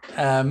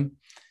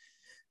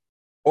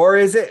 Or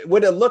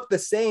would it look the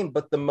same,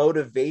 but the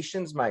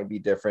motivations might be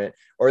different,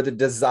 or the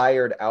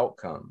desired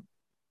outcome?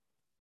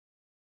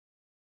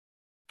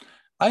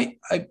 I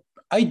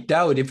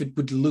doubt if it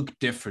would look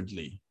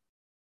differently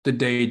the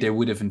day they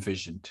would have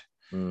envisioned.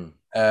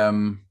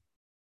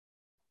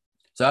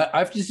 So I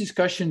have these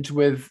discussions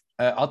with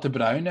Atte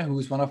Bruyne, who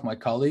is one of my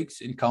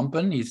colleagues in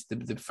Kampen. He's the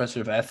professor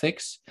of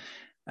ethics,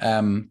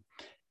 and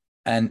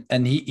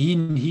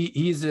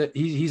he's a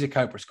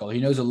Kuyper scholar. He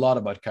knows a lot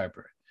about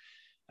Kuyper.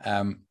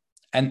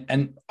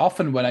 And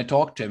often when I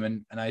talk to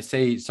him and I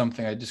say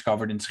something I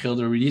discovered in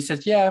Schilder Reader, he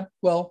says, "Yeah,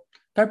 well,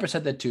 Kuyper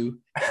said that too."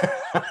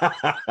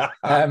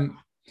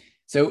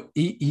 So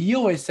he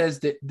always says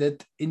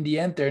that in the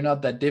end they're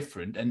not that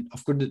different. And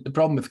of course, the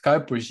problem with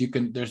Kuyper is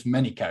there's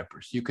many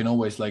Kuypers. You can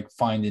always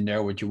find in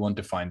there what you want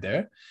to find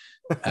there,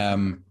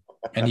 and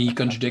he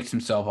contradicts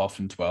himself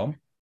often as well.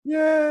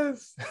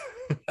 Yes.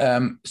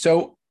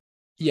 So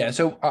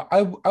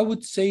I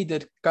would say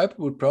that Kuyper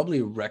would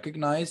probably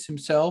recognize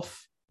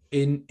himself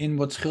in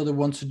what Schilder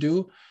wants to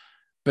do,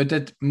 but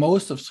that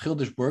most of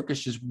Schilder's work is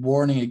just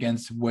warning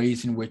against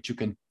ways in which you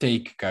can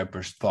take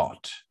Kuyper's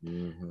thought,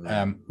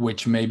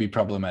 which may be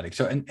problematic.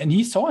 So, and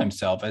he saw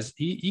himself as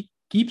he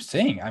keeps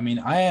saying, I mean,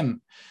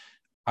 I'm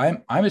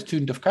a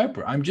student of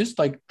Kuyper. I'm just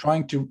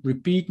trying to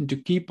repeat and to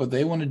keep what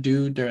they want to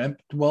do.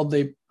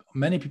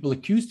 Many people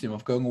accused him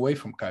of going away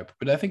from Kuyper,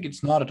 but I think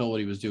it's not at all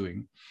what he was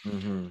doing.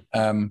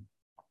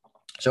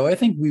 So I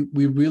think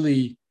we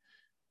really,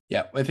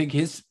 I think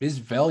his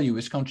value,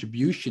 his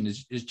contribution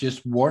is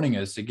just warning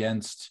us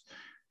against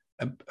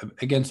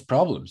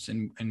problems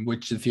in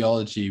which the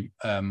theology,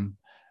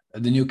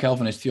 the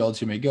Neo-Calvinist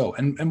theology may go.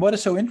 And what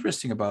is so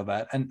interesting about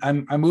that, and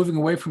I'm moving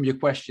away from your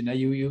question. Now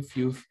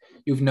you've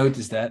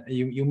noticed that.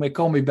 You may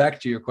call me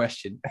back to your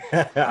question.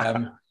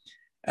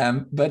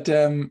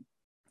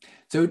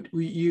 So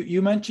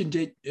you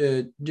mentioned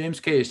James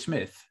K.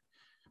 Smith,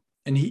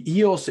 and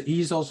he also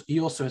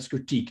has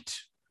critiqued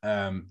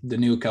the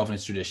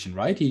Neo-Calvinist tradition,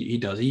 right? He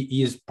does.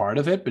 He is part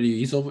of it, but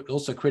he's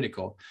also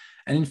critical.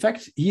 And in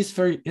fact, his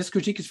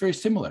critique is very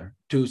similar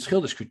to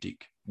Schilder's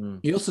critique.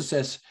 He also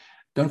says,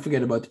 don't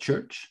forget about the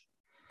church.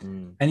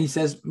 And he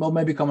says, well,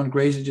 maybe common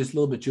grace is just a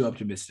little bit too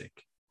optimistic.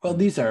 Well,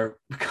 these are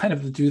kind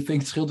of the two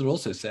things Schilder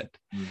also said.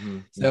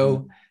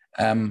 So,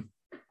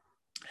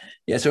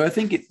 so I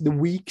think the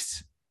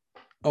weeks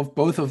of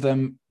both of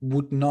them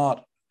would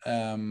not...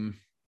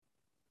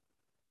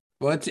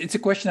 Well, it's a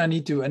question I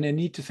need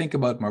to think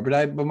about more.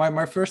 But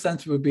my first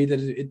answer would be that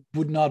it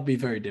would not be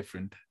very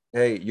different.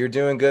 Hey, you're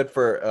doing good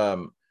for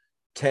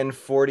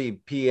 10:40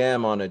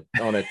 p.m. on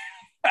a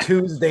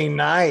Tuesday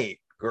night.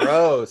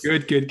 Gross.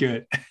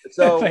 Good.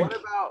 So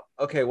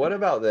what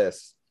about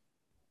this?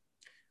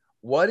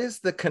 What is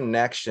the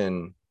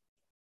connection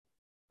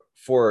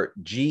for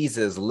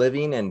Jesus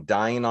living and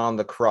dying on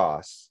the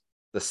cross,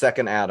 the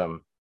second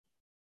Adam,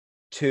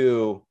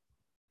 to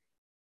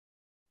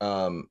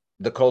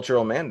the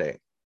cultural mandate?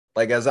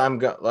 As I'm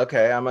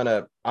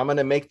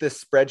gonna make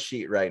this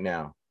spreadsheet right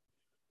now.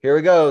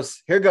 Here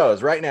goes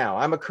right now.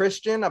 I'm a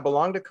Christian. I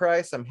belong to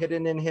Christ. I'm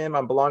hidden in him.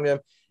 I belong to him.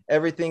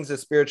 Everything's a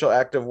spiritual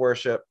act of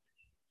worship.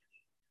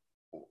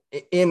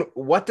 In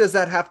what does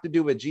that have to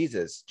do with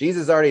Jesus?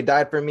 Jesus already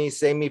died for me,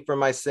 saved me from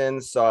my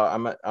sins. So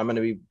I'm going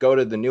to go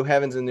to the new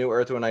heavens and new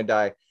earth when I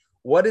die.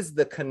 What is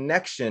the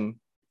connection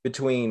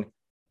between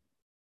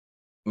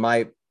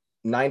my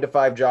 9 to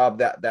 5 job,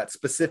 that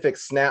specific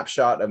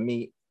snapshot of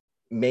me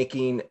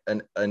making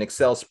an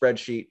Excel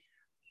spreadsheet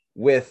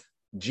with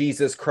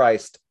Jesus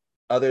Christ,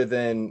 other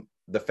than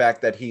the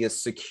fact that he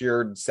has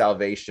secured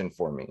salvation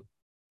for me?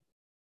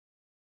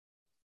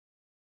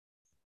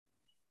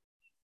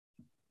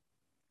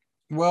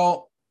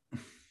 Well,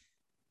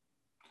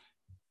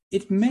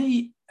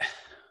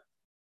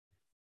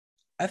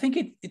 I think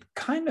it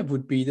kind of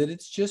would be that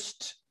it's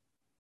just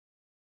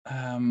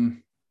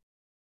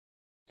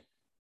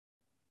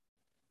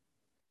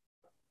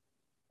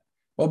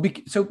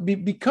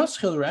because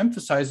Schilder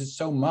emphasizes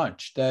so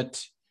much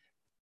that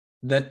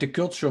the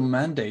cultural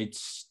mandate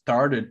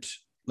started,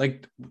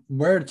 like,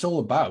 where it's all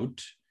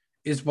about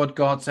is what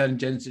God said in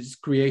Genesis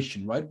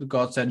creation, right? What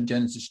God said in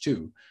Genesis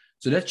 2.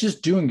 So that's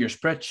just doing your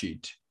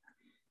spreadsheet.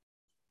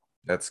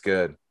 That's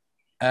good.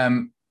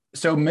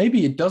 So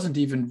maybe it doesn't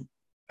even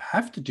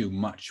have to do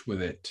much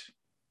with it.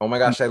 Oh my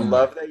gosh, I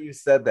love that you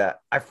said that.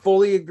 I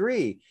fully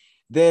agree.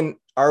 Then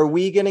are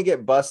we going to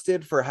get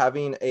busted for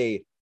having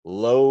a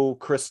low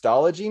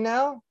Christology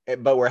now,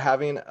 but we're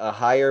having a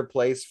higher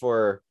place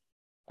for,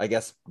 I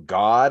guess,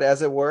 God,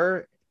 as it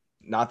were?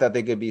 Not that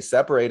they could be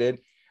separated,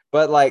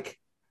 but like,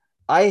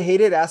 I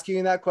hated asking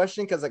you that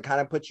question because it kind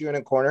of puts you in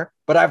a corner,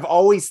 but I've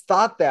always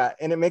thought that,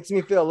 and it makes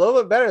me feel a little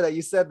bit better that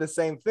you said the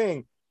same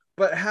thing.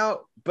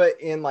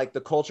 But in like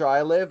the culture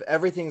I live,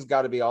 everything's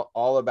got to be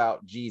all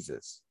about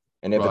Jesus.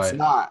 And if it's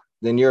not,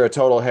 then you're a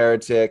total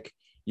heretic.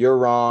 You're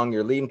wrong.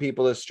 You're leading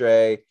people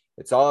astray.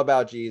 It's all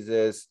about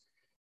Jesus.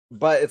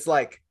 But it's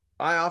like,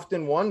 I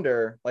often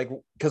wonder, like,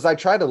 because I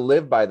try to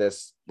live by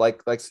this,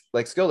 like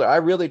Schilder, I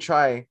really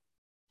try.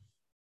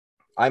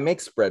 I make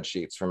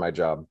spreadsheets for my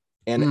job.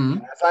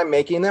 And as I'm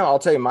making them, I'll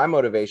tell you my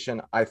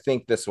motivation. I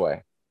think this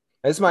way.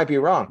 This might be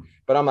wrong,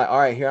 but I'm like, all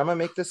right, here, I'm going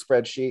to make this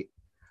spreadsheet.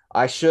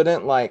 I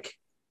shouldn't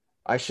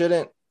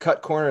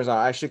cut corners on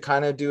it. I should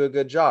kind of do a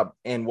good job.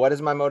 And what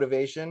is my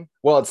motivation?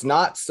 Well, it's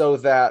not so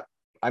that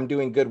I'm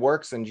doing good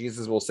works and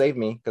Jesus will save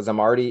me, because I'm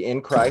already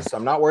in Christ. So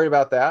I'm not worried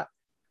about that.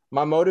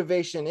 My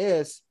motivation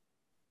is,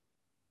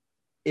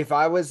 if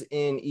I was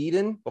in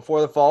Eden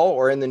before the fall,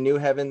 or in the new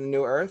heaven, the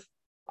new earth,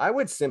 I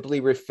would simply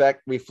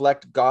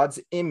reflect God's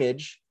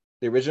image,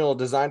 the original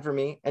design for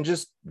me, and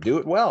just do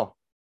it well.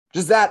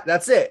 Just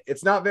that's it.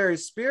 It's not very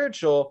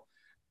spiritual,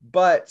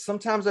 but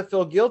sometimes I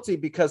feel guilty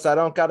because I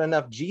don't got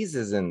enough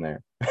Jesus in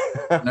there.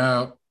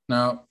 No.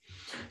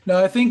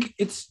 I think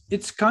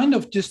it's kind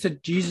of just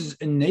that Jesus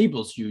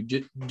enables you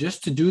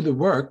just to do the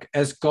work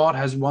as God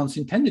has once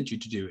intended you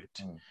to do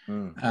it.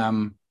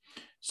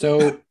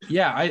 So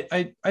yeah,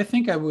 I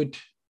think I would.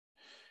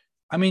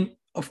 I mean,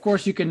 of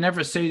course, you can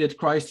never say that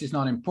Christ is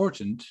not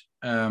important.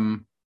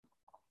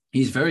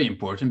 He's very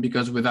important,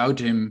 because without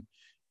him,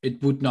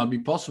 it would not be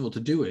possible to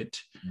do it.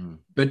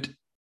 But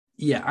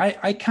yeah,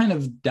 I kind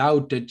of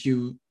doubt that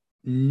you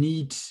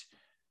need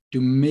to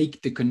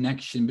make the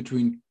connection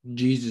between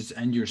Jesus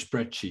and your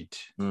spreadsheet.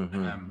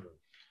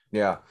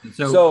 Yeah.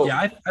 So yeah,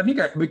 I think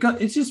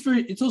because it's just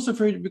very. It's also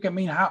very. I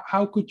mean,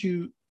 how could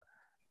you?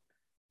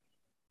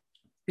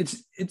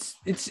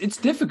 It's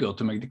difficult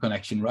to make the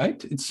connection,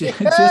 right? It's just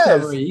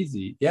not very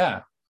easy.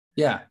 Yeah.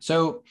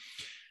 So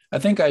I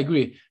think I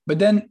agree. But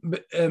then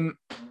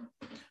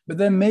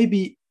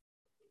maybe.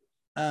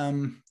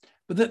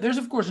 But there's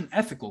of course an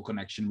ethical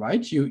connection,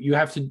 right? You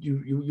have to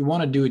you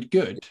want to do it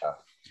good,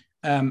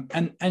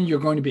 and you're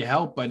going to be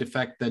helped by the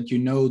fact that you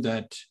know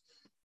that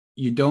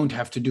you don't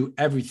have to do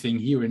everything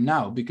here and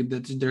now, because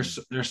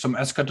there's some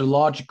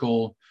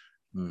eschatological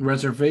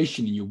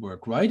reservation in your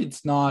work, right?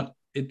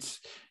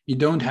 You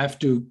don't have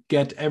to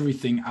get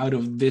everything out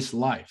of this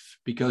life,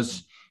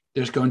 because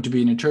there's going to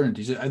be an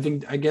eternity. So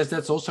I guess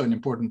that's also an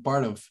important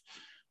part of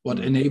what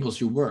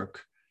enables your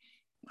work.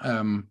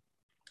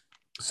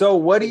 So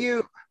what do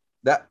you?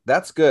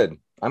 That's good.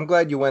 I'm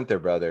glad you went there,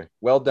 brother.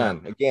 Well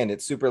done. Yeah. Again,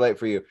 it's super late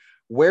for you.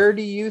 Where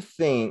do you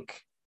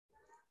think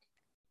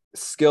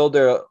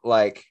Schilder,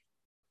 like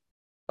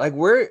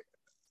where?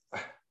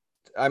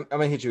 I'm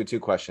gonna hit you with 2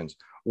 questions.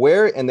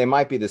 Where, and they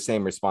might be the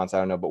same response, I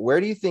don't know, but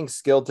where do you think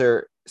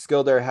Schilder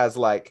has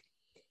like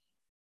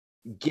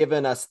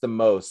given us the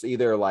most,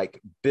 either like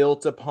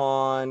built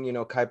upon,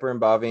 Kuyper and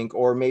Bavinck,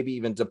 or maybe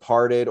even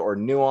departed or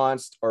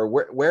nuanced, or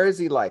where is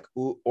he like,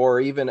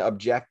 or even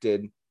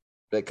objected?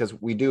 Because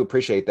we do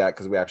appreciate that,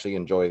 because we actually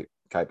enjoy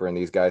Kuyper and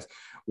these guys.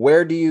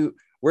 Where do you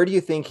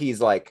think he's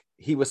like,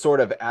 he was sort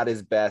of at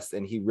his best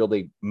and he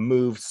really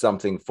moved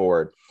something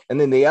forward? And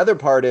then the other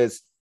part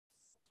is,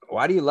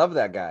 why do you love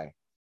that guy?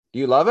 Do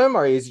you love him,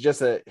 or is he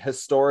just a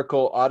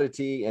historical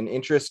oddity and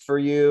interest for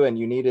you, and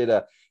you needed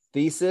a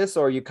thesis,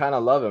 or you kind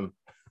of love him?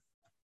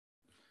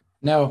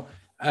 No.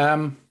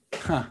 No,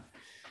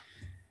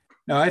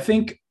 I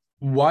think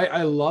why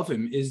I love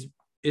him is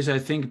I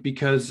think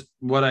because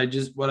what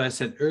I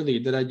said earlier,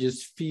 that I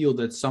just feel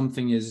that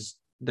something is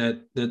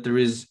that there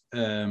is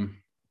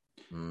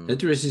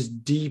this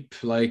deep,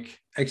 like,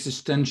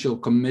 existential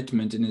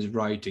commitment in his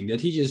writing,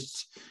 that he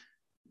just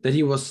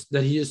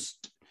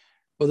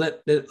well,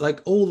 that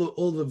like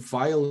all the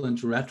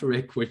violent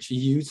rhetoric which he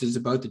uses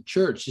about the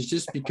church is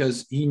just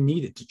because he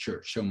needed the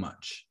church so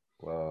much.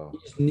 Wow.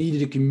 He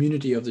needed a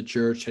community of the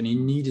church, and he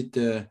needed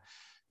the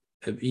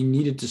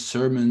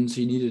sermons.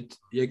 He needed,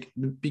 like,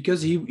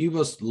 because he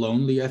was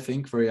lonely. I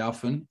think very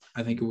often.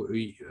 I think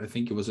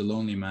he was a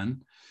lonely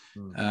man.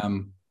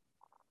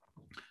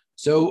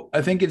 So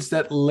I think it's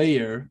that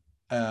layer.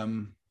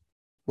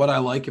 What I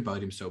like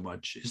about him so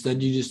much is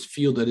that you just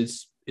feel that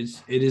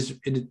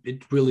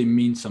it really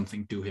means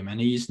something to him, and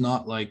he's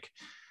not like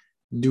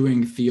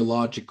doing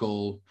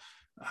theological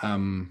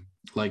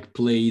like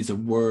plays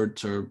of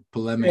words or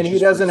polemics. And he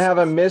doesn't have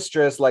a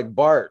mistress like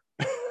Bart.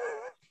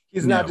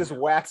 He's not just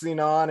waxing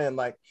on and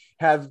like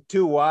have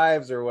two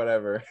wives or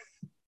whatever.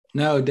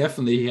 No,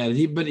 definitely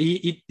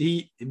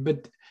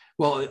but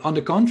well, on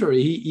the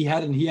contrary, he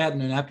had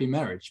an unhappy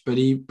marriage, but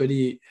he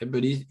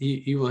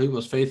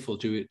was faithful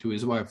to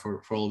his wife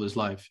for all of his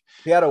life.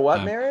 He had a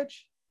what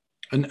marriage?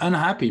 An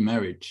unhappy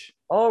marriage.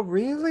 Oh,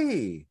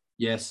 really?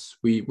 Yes,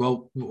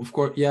 of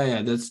course,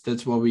 yeah.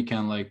 That's what we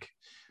can, like,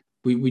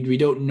 we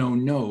don't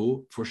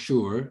know for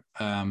sure.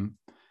 And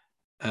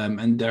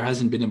there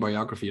hasn't been a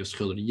biography of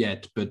Schilder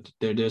yet, but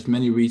there's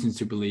many reasons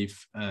to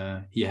believe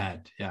he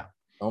had. Yeah.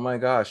 Oh my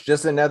gosh.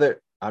 Just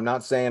another, I'm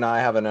not saying I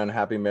have an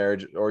unhappy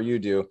marriage or you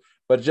do,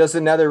 but just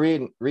another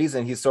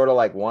reason he's sort of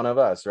like one of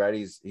us, right?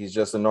 He's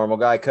just a normal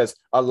guy, because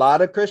a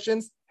lot of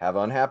Christians have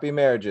unhappy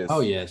marriages. Oh,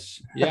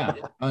 yes. Yeah.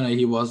 Oh, no,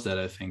 he was that,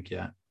 I think.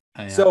 Yeah.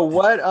 So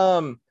what,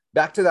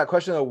 back to that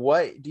question of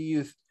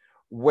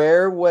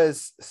where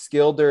was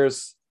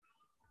Schilder's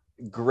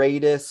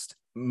greatest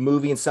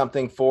moving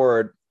something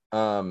forward,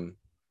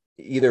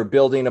 either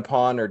building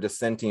upon or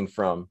dissenting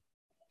from?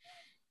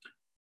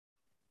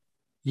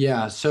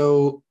 Yeah.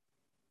 So,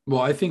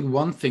 well, I think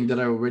one thing that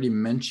I already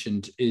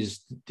mentioned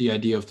is the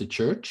idea of the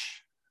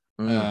church.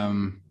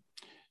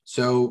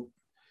 So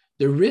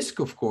the risk,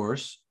 of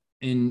course,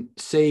 in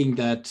saying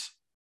that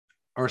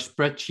our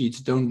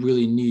spreadsheets don't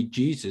really need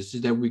Jesus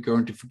is that we're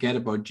going to forget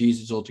about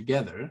Jesus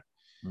altogether.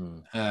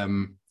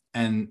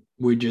 And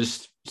we're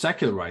just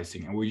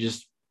secularizing, and we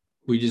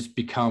just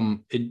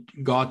become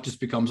it. God just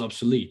becomes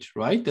obsolete,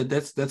 right?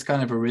 That's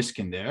kind of a risk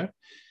in there.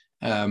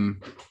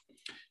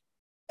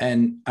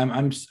 And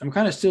I'm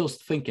kind of still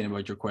thinking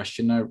about your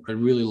question. I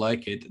really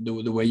like it,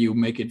 the way you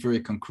make it very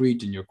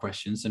concrete in your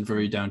questions and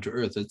very down to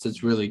earth.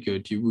 It's really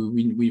good.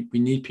 We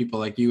need people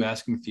like you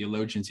asking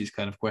theologians these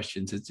kind of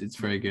questions. It's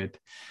very good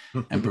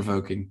and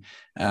provoking.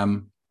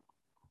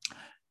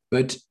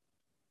 But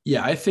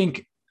yeah, I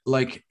think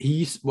like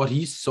what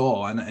he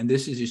saw, and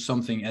this is just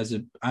something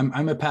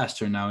I'm a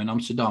pastor now in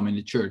Amsterdam in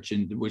the church,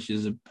 which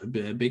is a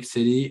big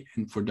city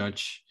and for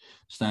Dutch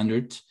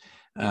standards.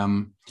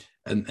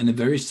 And a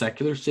very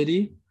secular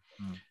city.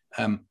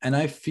 And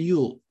I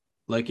feel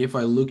like if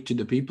I look to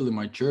the people in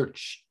my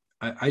church,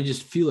 I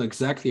just feel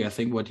exactly, I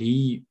think, what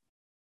he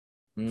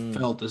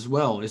felt as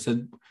well, is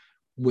that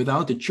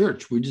without the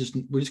church, we're just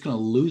going to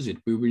lose it.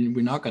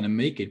 We're not going to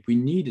make it. We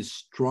need a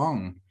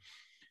strong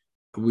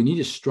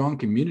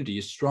community,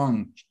 a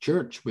strong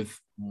church with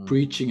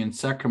preaching and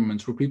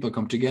sacraments where people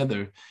come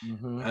together,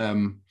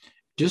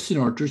 just in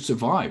order to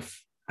survive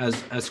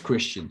as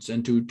Christians,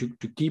 and to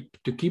keep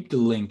the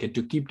link and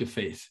to keep the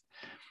faith.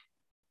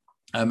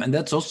 And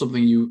that's also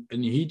something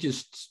he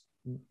just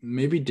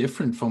maybe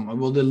different from,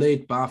 well, the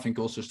late Bavinck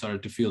also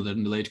started to feel that,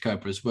 in the late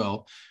Kuyper as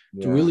well,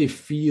 to really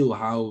feel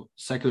how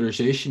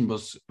secularization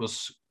was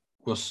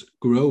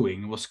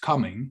growing, was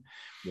coming.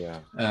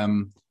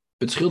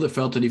 But Schilder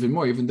felt it even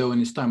more, even though in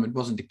his time it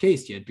wasn't the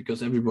case yet,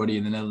 because everybody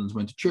in the Netherlands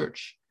went to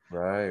church.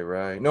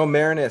 Right. No,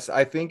 Marinus,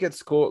 I think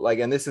it's cool. Like,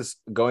 and this is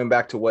going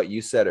back to what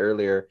you said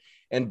earlier,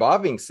 and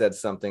Bavinck said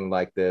something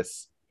like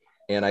this,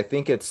 and I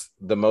think it's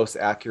the most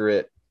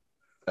accurate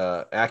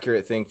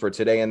thing for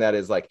today. And that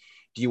is, like,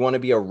 do you want to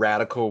be a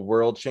radical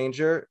world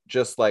changer?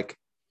 Just like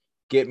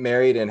get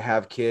married and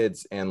have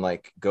kids and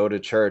like go to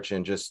church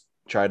and just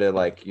try to,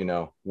 like,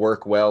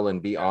 work well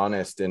and be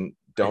honest, and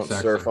don't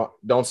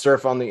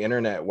surf on the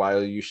internet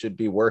while you should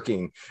be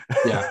working.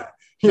 And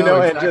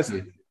just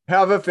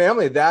have a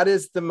family. That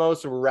is the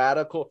most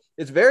radical.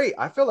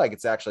 I feel like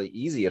it's actually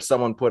easy. If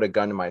someone put a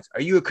gun to my,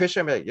 are you a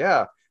Christian? I'm like,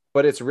 yeah,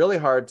 but it's really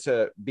hard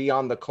to be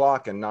on the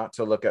clock and not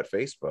to look at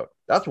Facebook.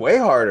 That's way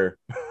harder.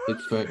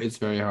 It's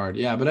very hard.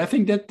 Yeah. But I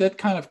think that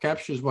kind of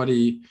captures what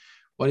it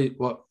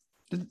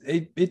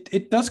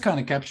does kind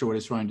of capture what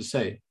he's trying to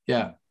say.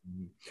 Yeah.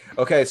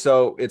 Okay.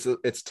 So it's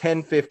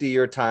 10:50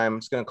 your time. I'm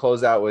just going to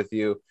close out with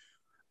you.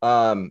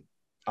 I'm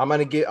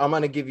going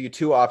to give you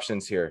two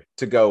options here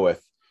to go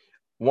with.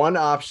 One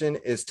option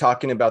is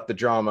talking about the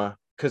drama,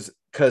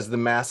 because the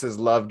masses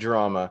love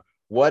drama.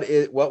 What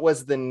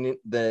was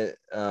the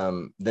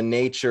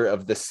nature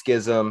of the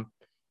schism,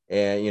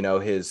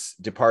 and his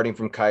departing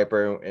from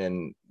Kuyper,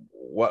 and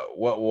what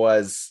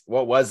was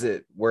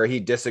it where he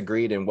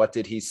disagreed, and what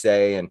did he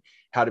say, and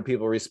how did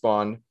people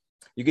respond?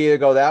 You could either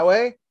go that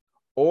way,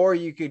 or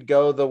you could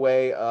go the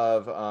way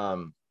of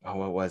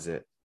what was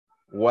it?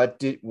 What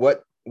do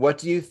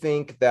you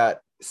think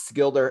that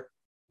Schilder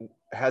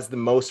has the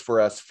most for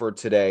us for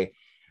today?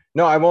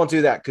 No, I won't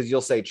do that because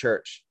you'll say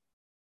church.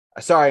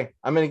 Sorry,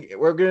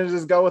 we're gonna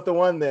just go with the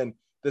one then.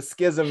 The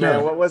schism, Sure.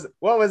 man. What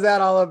was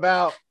that all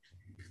about?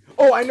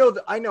 Oh, I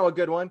know a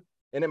good one,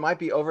 and it might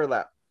be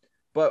overlap.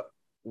 But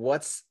I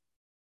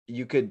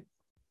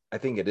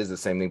think it is the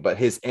same thing, but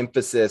his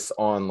emphasis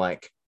on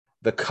like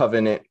the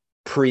covenant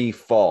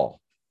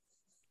pre-fall.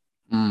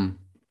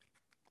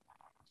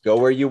 Go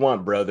where you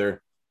want,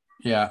 brother.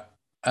 Yeah.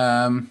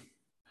 Well,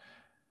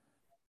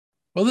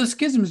 the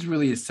schism is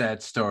really a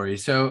sad story.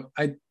 So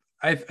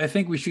I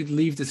think we should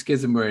leave the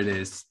schism where it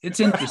is. It's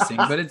interesting,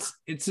 but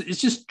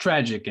it's just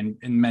tragic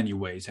in many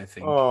ways, I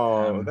think.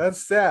 Oh,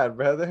 that's sad,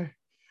 brother.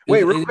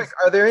 Wait, real quick.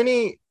 Are there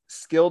any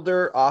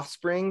Schilder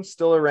offspring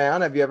still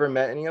around? Have you ever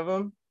met any of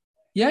them?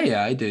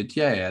 Yeah, I did.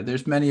 Yeah.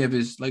 There's many of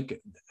his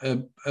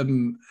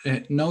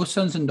no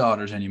sons and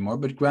daughters anymore,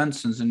 but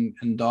grandsons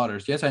and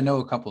daughters. Yes, I know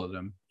a couple of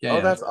them. Yeah.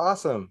 Oh, that's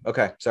awesome.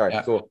 Okay, sorry.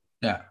 Yeah. Cool.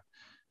 Yeah.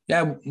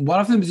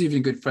 One of them is even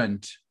a good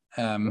friend.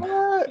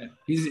 What?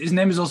 His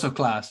name is also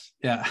Klaas.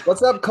 Yeah.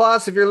 What's up,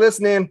 Klaas? If you're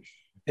listening,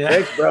 yeah.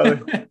 Thanks, brother.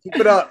 Keep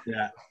it up.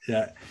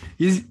 Yeah.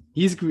 He's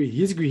great.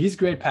 He's a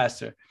great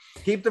pastor.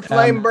 Keep the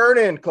flame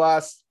burning,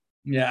 Klaas.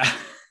 Yeah.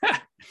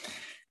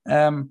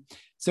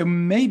 So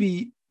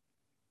maybe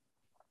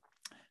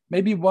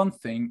one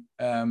thing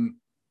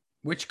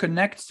which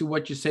connects to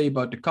what you say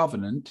about the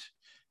covenant,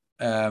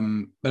 but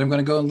I'm going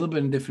to go a little bit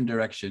in a different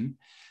direction.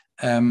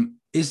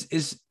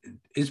 Is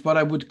what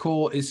I would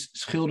call is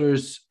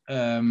Schilder's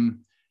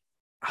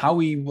how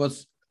he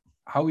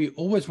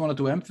always wanted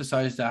to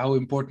emphasize how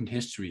important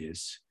history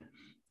is,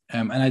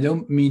 and I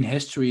don't mean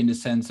history in the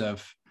sense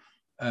of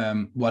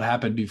what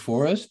happened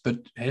before us, but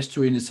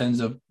history in the sense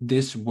of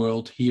this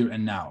world here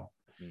and now,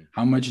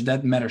 how much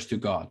that matters to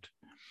God.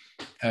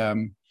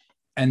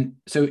 And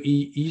so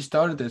he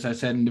started, as I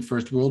said, in the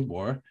First World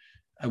War,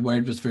 where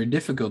it was very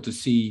difficult to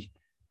see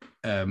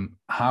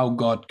how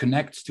God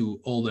connects to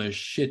all the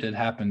shit that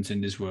happens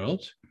in this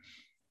world.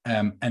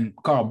 And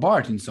Karl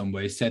Barth, in some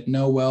ways, said,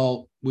 no,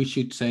 well, we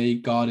should say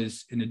God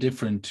is in a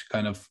different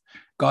kind of,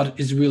 God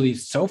is really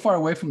so far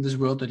away from this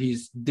world that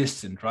he's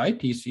distant,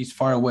 right? He's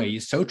far away.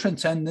 He's so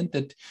transcendent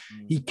that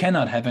he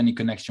cannot have any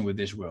connection with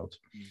this world.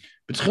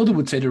 But Schilder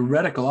would say the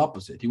radical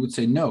opposite. He would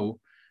say, no,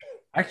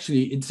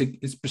 actually,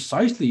 it's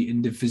precisely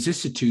in the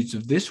vicissitudes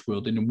of this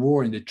world, in the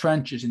war, in the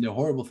trenches, in the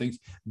horrible things,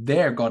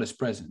 there God is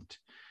present.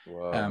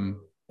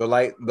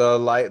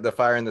 The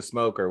fire and the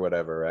smoke or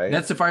whatever, right?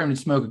 That's the fire and the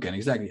smoke again,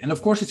 exactly. And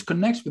of course, it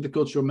connects with the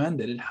cultural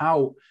mandate and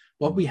how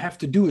what we have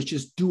to do is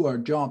just do our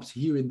jobs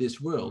here in this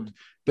world.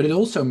 But it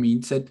also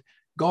means that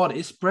God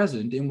is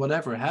present in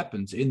whatever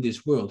happens in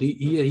this world.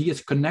 He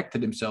has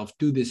connected himself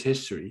to this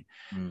history,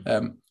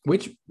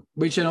 which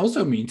then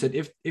also means that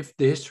if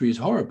the history is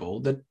horrible,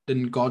 that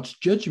then God's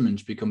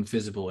judgments become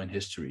visible in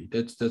history.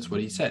 That's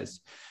what he says.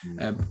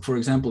 For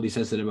example, he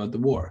says that about the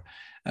war.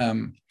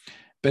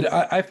 But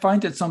I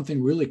find that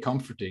something really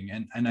comforting,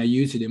 and I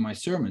use it in my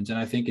sermons, and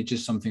I think it's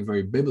just something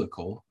very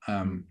biblical.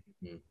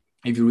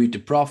 If you read the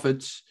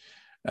prophets,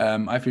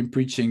 I've been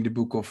preaching the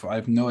book of, I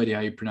have no idea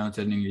how you pronounce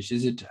that in English.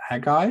 Is it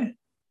Haggai?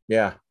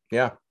 Yeah.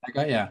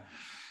 Haggai, yeah.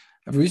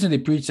 I've recently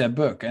preached that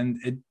book,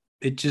 and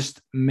it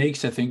just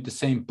makes, I think, the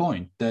same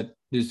point, that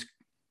those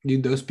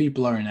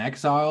people are in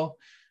exile.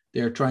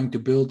 They're trying to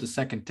build the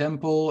second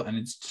temple, and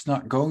it's just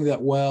not going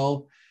that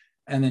well.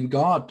 And then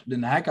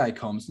Haggai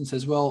comes and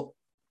says, well,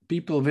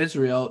 people of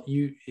Israel,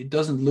 it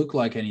doesn't look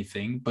like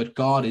anything, but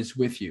God is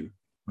with you.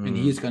 And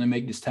he is going to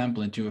make this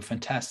temple into a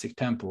fantastic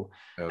temple.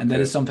 Okay. And that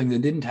is something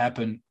that didn't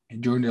happen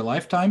during their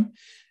lifetime.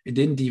 It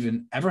didn't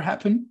even ever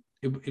happen.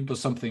 It was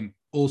something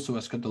also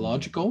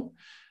eschatological.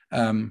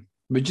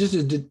 But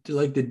just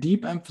the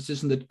deep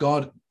emphasis on that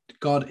God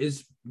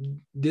is,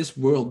 this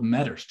world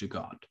matters to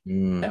God.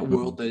 That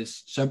world that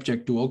is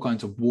subject to all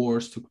kinds of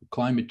wars, to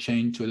climate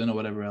change, to I don't know,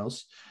 whatever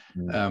else.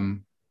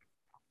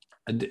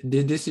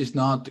 This is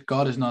not,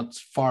 God is not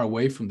far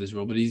away from this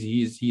world, but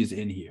he is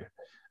in here.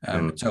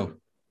 So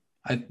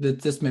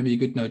that's maybe a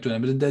good note to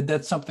end, but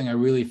that's something I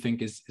really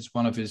think is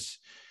one of his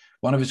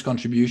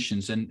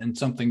contributions, and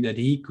something that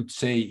he could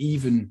say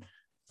even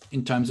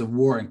in times of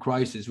war and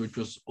crisis, which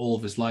was all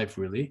of his life,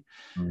 really.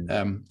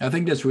 I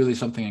think that's really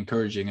something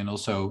encouraging, and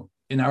also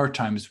in our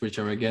times, which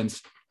are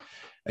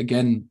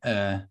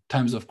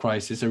times of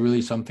crisis, are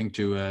really something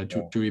to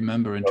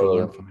remember and to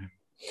learn from him.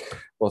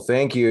 Well,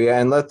 thank you. Yeah,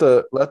 and let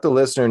the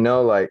listener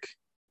know, like,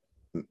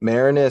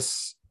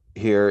 Marinus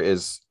here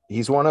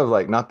he's one of,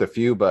 like, not the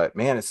few, but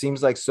man, it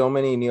seems like so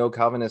many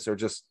Neo-Calvinists are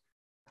just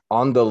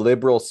on the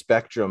liberal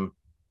spectrum.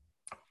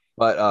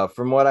 But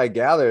from what I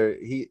gather,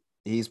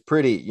 he's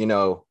pretty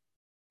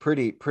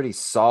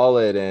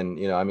solid,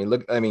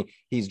 and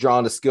he's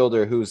drawn to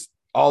Schilder, who's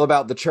all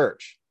about the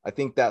church. I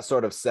think that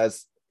sort of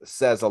says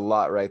a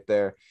lot right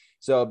there.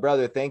 So,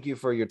 brother, thank you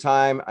for your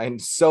time. I'm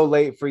so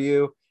late for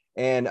you.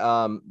 And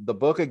the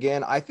book,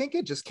 again, I think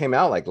it just came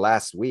out like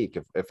last week,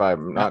 if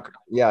I'm not.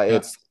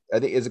 I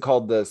think, is it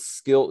called the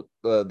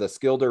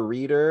Schilder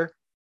Reader?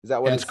 Is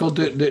that what it's called?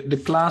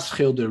 The Klaas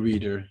Schilder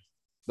Reader.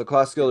 The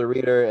Klaas Schilder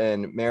Reader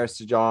and Marinus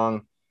De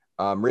Jong.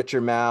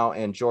 Richard Mouw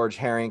and George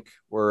Harinck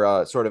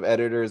were sort of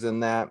editors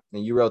in that,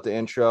 and you wrote the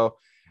intro.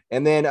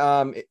 And then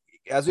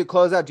as we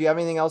close out, do you have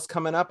anything else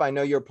coming up? I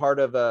know you're part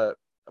of a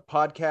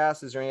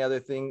podcast. Is there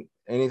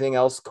anything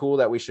else cool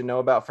that we should know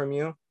about from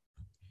you?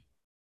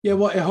 Yeah,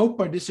 well, I hope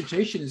my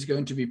dissertation is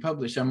going to be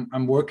published.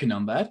 I'm working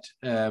on that,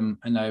 and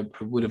I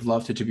would have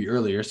loved it to be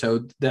earlier.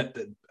 So that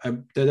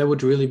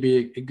would really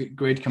be a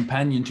great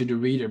companion to the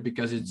reader,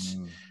 because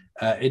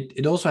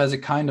it also has a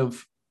kind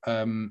of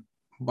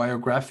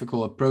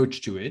biographical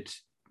approach to it,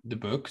 the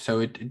book. So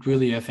it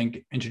really, I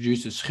think,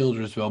 introduces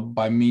Schilder as well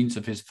by means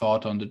of his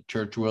thought on the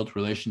church-world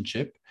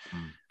relationship.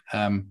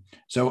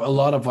 So a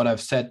lot of what I've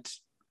said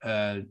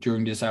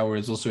during this hour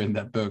is also in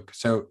that book.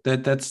 So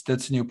that's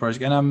a new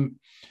project, and I'm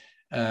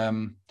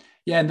and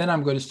then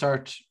I'm going to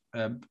start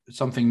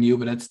something new,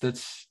 but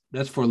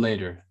that's for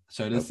later.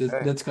 So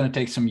that's going to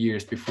take some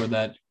years before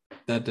that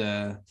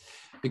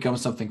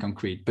becomes something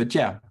concrete. But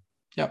yeah.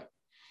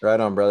 Right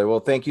on, brother.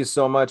 Well, thank you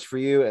so much for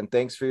you, and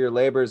thanks for your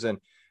labors. And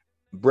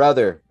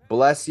brother,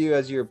 bless you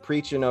as you're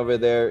preaching over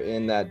there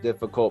in that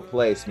difficult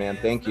place, man.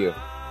 Thank you.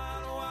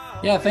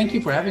 Yeah, thank you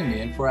for having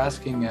me and for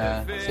asking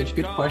such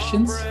good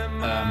questions.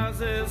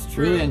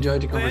 Really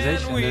enjoyed the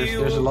conversation.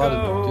 There's a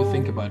lot to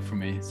think about for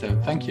me,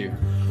 so thank you.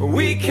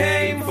 We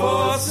came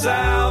for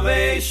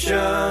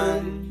salvation.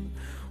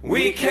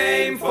 We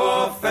came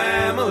for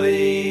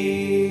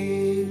family.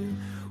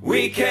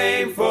 We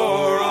came for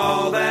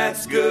all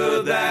that's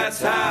good.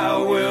 That's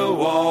how we'll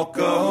walk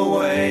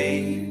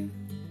away.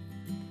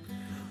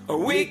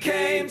 We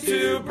came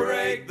to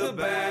break the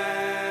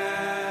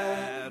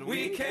bad.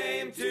 We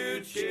came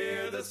to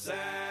cheer the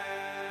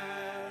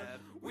sad.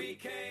 We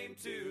came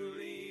to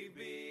lead.